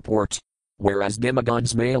 Purport. Whereas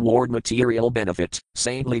demigods may award material benefit,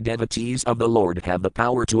 saintly devotees of the Lord have the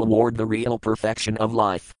power to award the real perfection of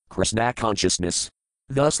life, Krishna consciousness.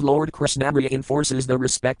 Thus Lord Krishna reinforces the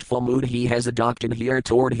respectful mood he has adopted here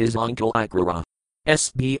toward his uncle Akrara.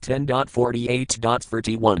 SB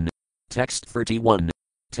 10.48.31. Text 31.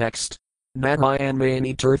 Text.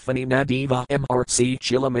 Narayanmani Turfani Nadiva MRC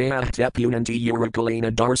Chilamaya Tepunanti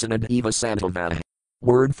Urakalina Darsanad Eva Santava.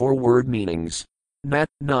 Word for word meanings.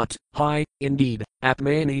 Not, high, indeed,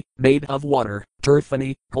 Apmani, made of water,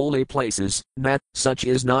 Turfani, holy places, such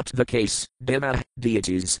is not the case, Deva,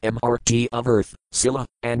 deities MRT of earth, Sila,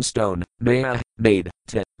 and stone, Maya, made,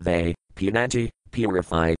 they, Punanti,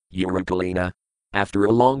 purify, Urakalina. After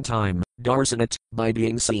a long time, Darsanat, by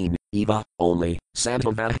being seen, Eva, only,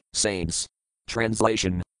 Santava, saints.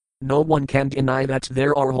 Translation. No one can deny that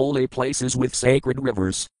there are holy places with sacred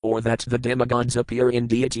rivers, or that the demigods appear in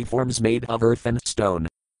deity forms made of earth and stone.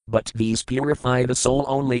 But these purify the soul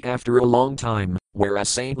only after a long time, whereas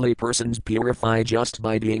saintly persons purify just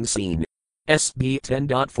by being seen. SB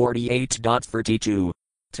 10.48.32.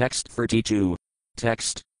 Text 32.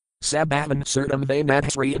 Text. Sabhavan Surtam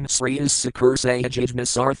Vainatsriyan Sriyas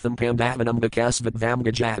Sakursayajidnasartham Pandavanam Bakasvat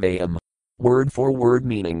Vamgajavayam. Word for word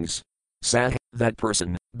meanings. Sah, that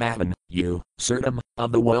person, Bhavan, you, Certum,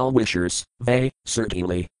 of the well-wishers, they,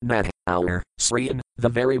 certainly, Nat, our, Sriyan, the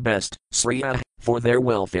very best, Sriya, for their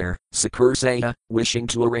welfare, Sakursaya, wishing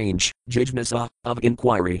to arrange, Jijnasa, of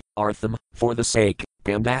inquiry, Artham, for the sake,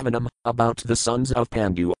 Pandavanam, about the sons of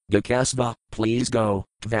Pandu, Gakasva, please go,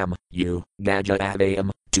 Tvam, you, Gajavayam,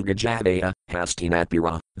 to Gajavaya,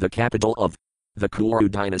 Hastinapura, the capital of the Kuru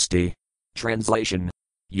dynasty. Translation.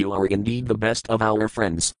 You are indeed the best of our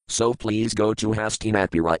friends, so please go to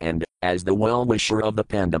Hastinapura and, as the well-wisher of the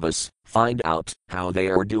Pandavas, find out how they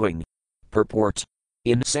are doing. Purport.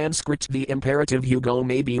 In Sanskrit the imperative you go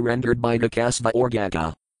may be rendered by Gakasva or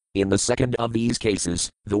Gaka. In the second of these cases,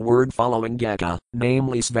 the word following Gaka,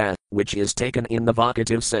 namely Sva, which is taken in the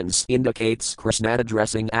vocative sense, indicates Krishna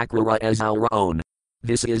addressing Akrura as our own.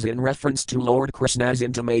 This is in reference to Lord Krishna's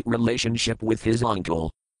intimate relationship with his uncle.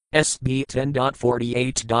 SB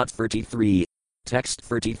 10.48.33. Text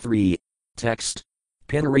 33. Text.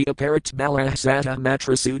 Pinari aparat balahsata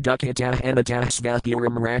matrasu dukita anatah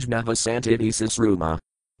svapuram rajnava santiti sisruma.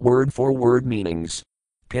 Word for word meanings.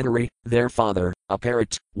 Pinari, their father,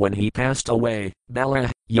 aparat, when he passed away,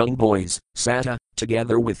 Balah, young boys, Sata,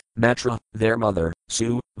 together with, Matra, their mother,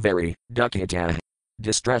 Su, very, Dukita,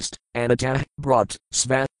 distressed, Anatah, brought,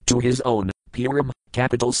 Sva, to his own, Puram,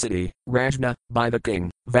 capital city, Rajna, by the king,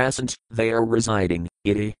 Vasant, they are residing,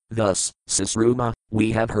 Iti, thus, Sisruma,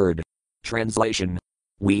 we have heard. Translation.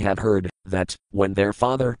 We have heard that, when their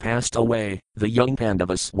father passed away, the young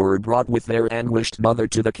Pandavas were brought with their anguished mother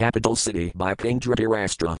to the capital city by King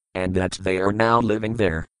Dhritarashtra, and that they are now living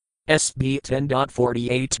there. SB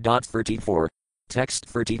 10.48.34. Text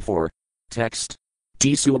 34. Text.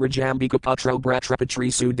 Tisu Rajambika Patro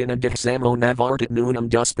Bratrapatrisu Dinadihsamo Navartat Nunam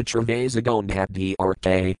Duspatra Vasagondhat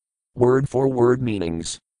Drt. Word for word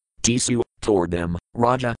meanings. Tisu, toward them,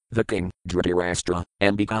 Raja, the king, Dhritarashtra,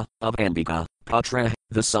 Ambika, of Ambika, Patra,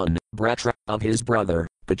 the son, Bratra, of his brother,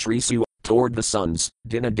 Patrisu, toward the sons,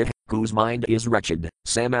 Dinadih, whose mind is wretched,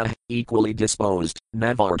 Samah, equally disposed,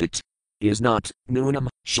 Navartat, is not, Nunam,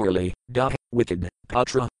 surely, Duh, wicked,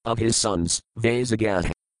 Patra, of his sons,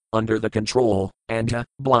 Vasagath, under the control, and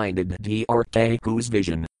blinded Drt, whose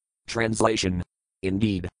vision. Translation.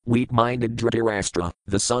 Indeed, weak-minded Dhritarashtra,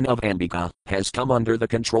 the son of Ambika, has come under the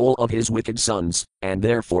control of his wicked sons, and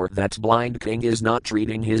therefore that blind king is not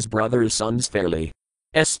treating his brother's sons fairly.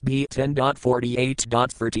 SB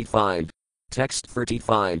 10.48.35. Text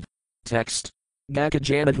 35. Text.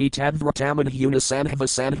 Gakajanati tadvratamad hunasanhava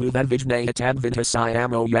sanhuva vijnaya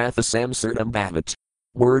tadvidhasayamo yathasam certam bhavat.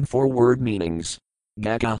 Word for word meanings.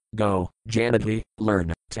 Gaka, go, Janati,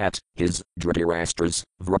 learn, tat, his, Dhritarashtra's,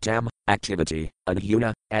 vratam, activity,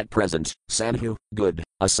 adhuna, at present, sanhu, good,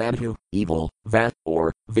 asanhu, evil, vat,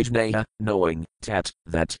 or, vijnaya, knowing, tat,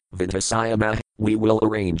 that, vidhasayama, we will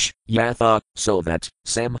arrange, yatha, so that,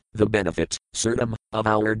 sam, the benefit, certam, of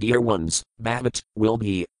our dear ones, bhavat, will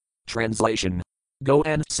be. Translation. Go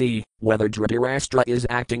and see, whether Dhritarashtra is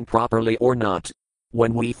acting properly or not.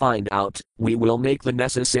 When we find out, we will make the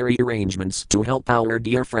necessary arrangements to help our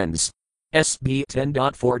dear friends. SB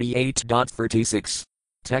 10.48.36.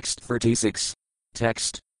 Text 36.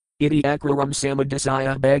 Text. Iti akraram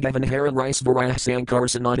samadasaya bhagavan haran risvarah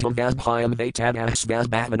sankarsanatvam vazbhyam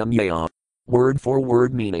vatadasvazbhavanam yaya. Word for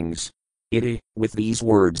word meanings. Iti, with these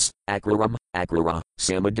words, akraram, akrara,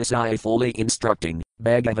 samadasaya fully instructing,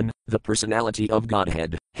 Bhagavan, the personality of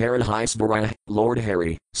Godhead, Haranhisvara, Lord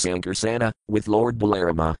Hari, Sankarsana, with Lord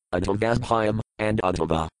Balarama, Adhavazbhyam, and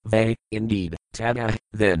Adhava, they, indeed, Tada,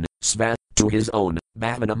 then, Svat, to his own,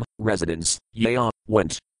 Bhavanam, residence, Yaya,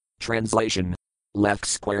 went. Translation. Left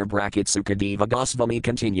square bracket Sukadeva Goswami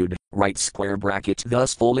continued, right square bracket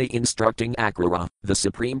thus fully instructing Akrura, the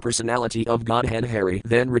Supreme Personality of Godhead Hari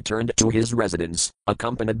then returned to his residence,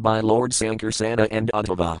 accompanied by Lord Sankarsana and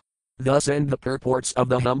Adhava. Thus end the purports of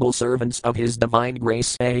the humble servants of His Divine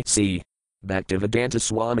Grace A.C. Bhaktivedanta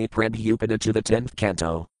Swami Prabhupada to the 10th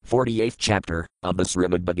canto, 48th chapter, of the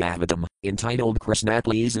Srimad Bhagavatam, entitled Krishna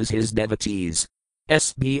Pleases His Devotees.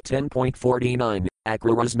 SB 10.49,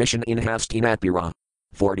 Akrura's Mission in Hastinapura.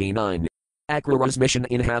 49. Akrura's Mission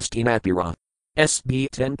in Hastinapura. SB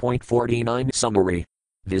 10.49 Summary.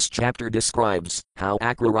 This chapter describes how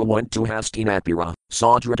Akrura went to Hastinapura,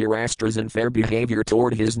 saw Dhritarashtra's unfair behavior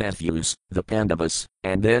toward his nephews, the Pandavas,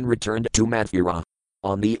 and then returned to Mathura.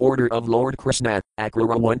 On the order of Lord Krishna,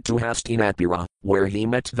 Akrura went to Hastinapura, where he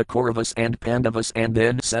met the Kauravas and Pandavas and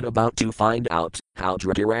then set about to find out how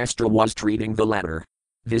Dhritarashtra was treating the latter.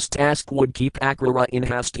 This task would keep Akrura in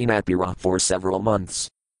Hastinapura for several months.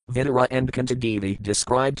 Vidura and Kuntadevi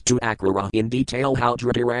described to Akrura in detail how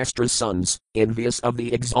Dhritarashtra's sons, envious of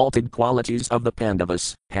the exalted qualities of the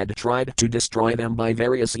Pandavas, had tried to destroy them by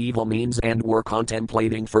various evil means and were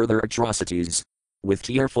contemplating further atrocities. With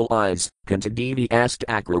tearful eyes, Kuntadevi asked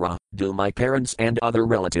Akrura, "Do my parents and other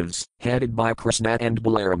relatives, headed by Krishna and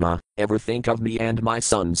Balarama, ever think of me and my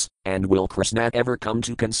sons, and will Krishna ever come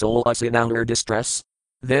to console us in our distress?"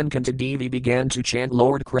 Then Kuntadevi began to chant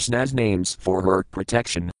Lord Krishna's names for her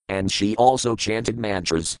protection, and she also chanted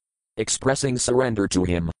mantras, expressing surrender to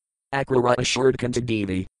him. Akrura assured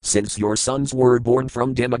Kuntadevi, "Since your sons were born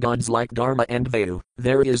from demigods like Dharma and Vayu,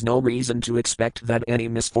 there is no reason to expect that any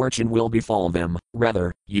misfortune will befall them.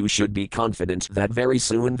 Rather, you should be confident that very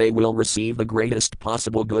soon they will receive the greatest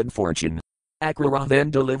possible good fortune." Akrura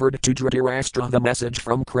then delivered to Dhritarashtra the message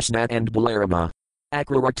from Krishna and Balarama.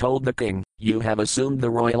 Akrura told the king, "You have assumed the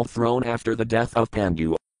royal throne after the death of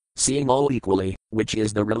Pandu. Seeing all equally, which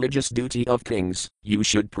is the religious duty of kings, you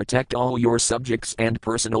should protect all your subjects and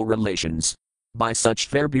personal relations. By such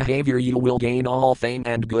fair behavior you will gain all fame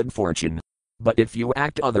and good fortune. But if you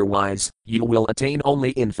act otherwise, you will attain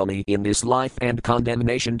only infamy in this life and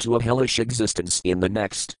condemnation to a hellish existence in the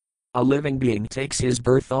next. A living being takes his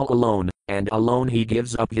birth all alone, and alone he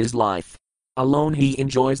gives up his life. Alone he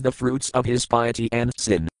enjoys the fruits of his piety and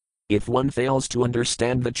sin. If one fails to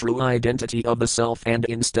understand the true identity of the self and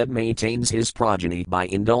instead maintains his progeny by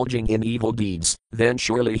indulging in evil deeds, then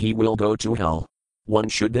surely he will go to hell. One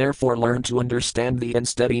should therefore learn to understand the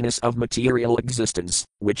unsteadiness of material existence,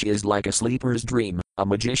 which is like a sleeper's dream, a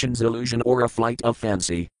magician's illusion or a flight of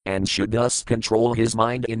fancy, and should thus control his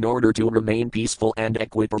mind in order to remain peaceful and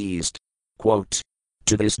equipoised." Quote.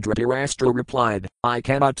 To this Dhritarashtra replied, "I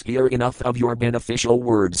cannot hear enough of your beneficial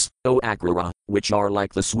words, O Akrura, which are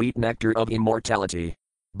like the sweet nectar of immortality.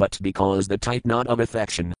 But because the tight knot of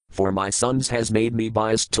affection for my sons has made me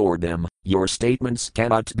biased toward them, your statements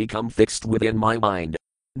cannot become fixed within my mind.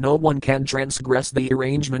 No one can transgress the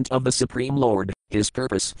arrangement of the Supreme Lord. His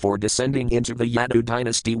purpose for descending into the Yadu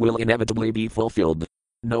dynasty will inevitably be fulfilled."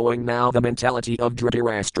 Knowing now the mentality of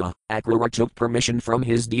Dhritarashtra, Akrura took permission from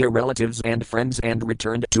his dear relatives and friends and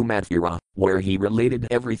returned to Mathura, where he related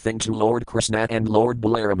everything to Lord Krishna and Lord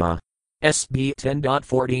Balarama. SB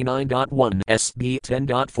 10.49.1, SB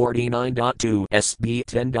 10.49.2, SB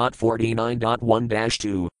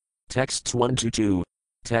 10.49.1-2. Texts 1-2.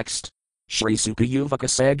 Text. Shri Sukayuvaka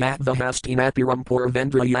Sagatva Hastinapiram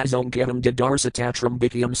Purvendra Yazongam Didarsatatram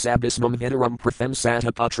Bikyam Sabismam Vidaram Prathem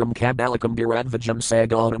Satapatram Kabalikam Biradvajam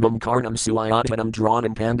Sagatamam Karnam Suayatanam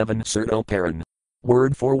Dranam Pandavan Surtoparan.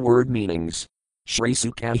 Word for word meanings. Shri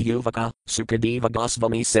Sukayuvaka, Sukadeva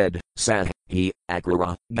Goswami said, Sah, he,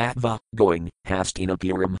 Akrura, Gatva, going,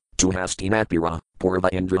 Hastinapuram, to Hastinapura, Purva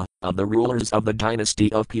Indra, of the rulers of the dynasty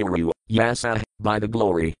of Puru, Yasa, by the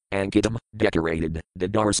glory, Ankitam, decorated,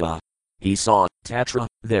 Didarsa. He saw, Tatra,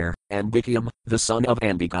 there, Ambikyam, the son of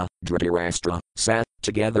Ambika, Dhritarashtra, Sat,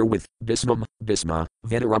 together with, Bhismam, Bhisma,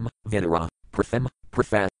 Vidaram, Vidara, Prathem,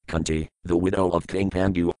 Pratha, Kunti, the widow of King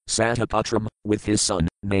Pandu, Satapatram, with his son,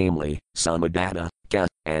 namely, Samadatta, Ka,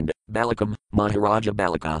 and, Balikam, Maharaja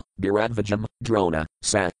Balika, Biradvajam, Drona,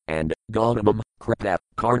 Sat, and, Gautamam, Kripa,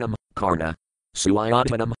 Karnam, Karna.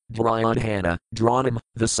 Suayatanam, Duryodhana, Dranam,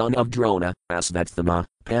 the son of Drona, Asvathama,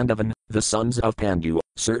 Pandavan, the sons of Pandu,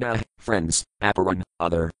 Surta, friends, Aparan,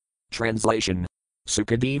 other. Translation.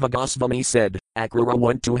 Sukadeva Goswami said, Akrura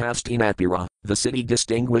went to Hastinapura, the city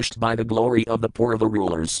distinguished by the glory of the Purva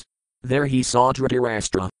rulers. There he saw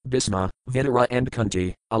Dhritarashtra, Bhisma, Vidara and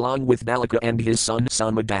Kunti, along with Balika and his son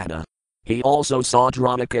Samadatta. He also saw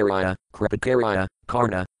Dronakarya, Kripakarya,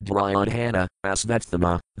 Karna, Duryodhana,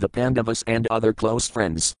 Asvathama, the Pandavas and other close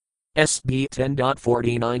friends. SB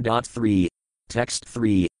 10.49.3. Text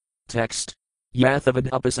 3. Text.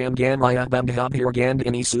 Yathavad upasamgamaya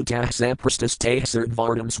bambhabhirgandini sutah samprastas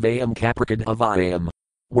tehsardvardam svayam kaprakad avayam.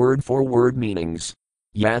 Word for word meanings.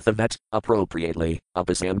 Yathavat, appropriately,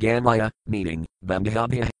 upasamgamaya, meaning,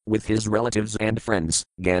 Bambhabhya, with his relatives and friends,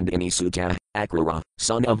 Gandini Sutta, Akrura,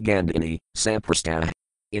 son of Gandini, Samprastha.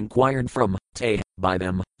 Inquired from, Te, by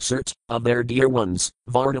them, Surt, of their dear ones,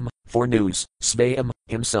 Vardam, for news, Svayam,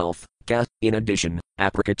 himself, Ka, in addition,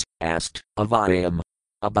 Aprakat, asked, Avayam,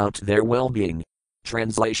 about their well-being.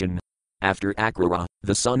 Translation. After Akrura,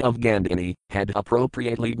 the son of Gandini, had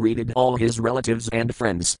appropriately greeted all his relatives and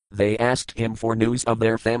friends, they asked him for news of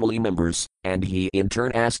their family members, and he in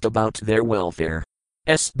turn asked about their welfare.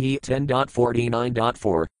 SB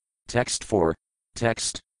 10.49.4. Text 4.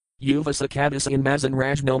 Text. Uvasakadis in Mazan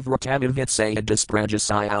Rajno Vratavivitsaya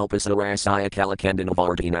Disprajasaya Alpasarasaya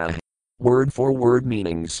Kalakandanavartina. Word for word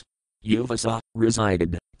meanings. Yuvasa,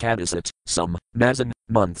 resided, Kadasat, some, Mazan,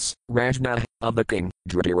 months, Rajna, of the king,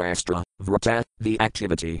 Dhritarashtra, Vrata, the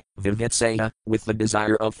activity, Vivitsaya, with the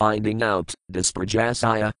desire of finding out,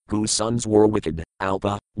 Disprajasaya, whose sons were wicked,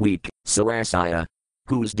 Alpa, weak, Sarasaya,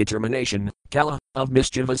 whose determination, Kala, of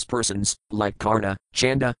mischievous persons, like Karna,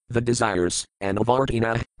 Chanda, the desires, and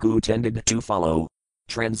Avartina, who tended to follow.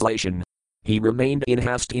 Translation. He remained in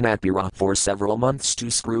Hastinapura for several months to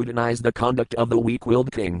scrutinize the conduct of the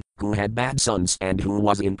weak-willed king, who had bad sons and who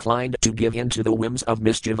was inclined to give in to the whims of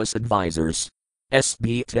mischievous advisers.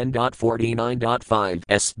 SB 10.49.5,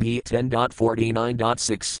 SB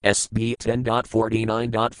 10.49.6, SB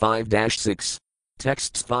 10.49.5-6.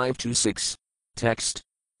 Texts 5 to 6. Text.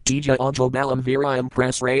 Tija Ajobalam Virayam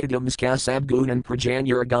Prasradams Kasabgunan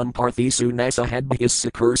Prajanuragam Parthisu Nasahadbhis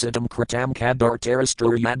Sakursatam Kratam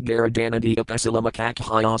Kadartarastur Yadgaradanadi Apasilamakak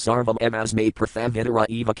Hyasarvam Emasme Prathavidara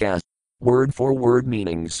Evakas. Word for word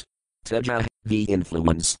meanings. Teja, the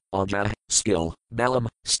influence, Aja, skill, Balam,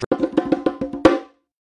 strength.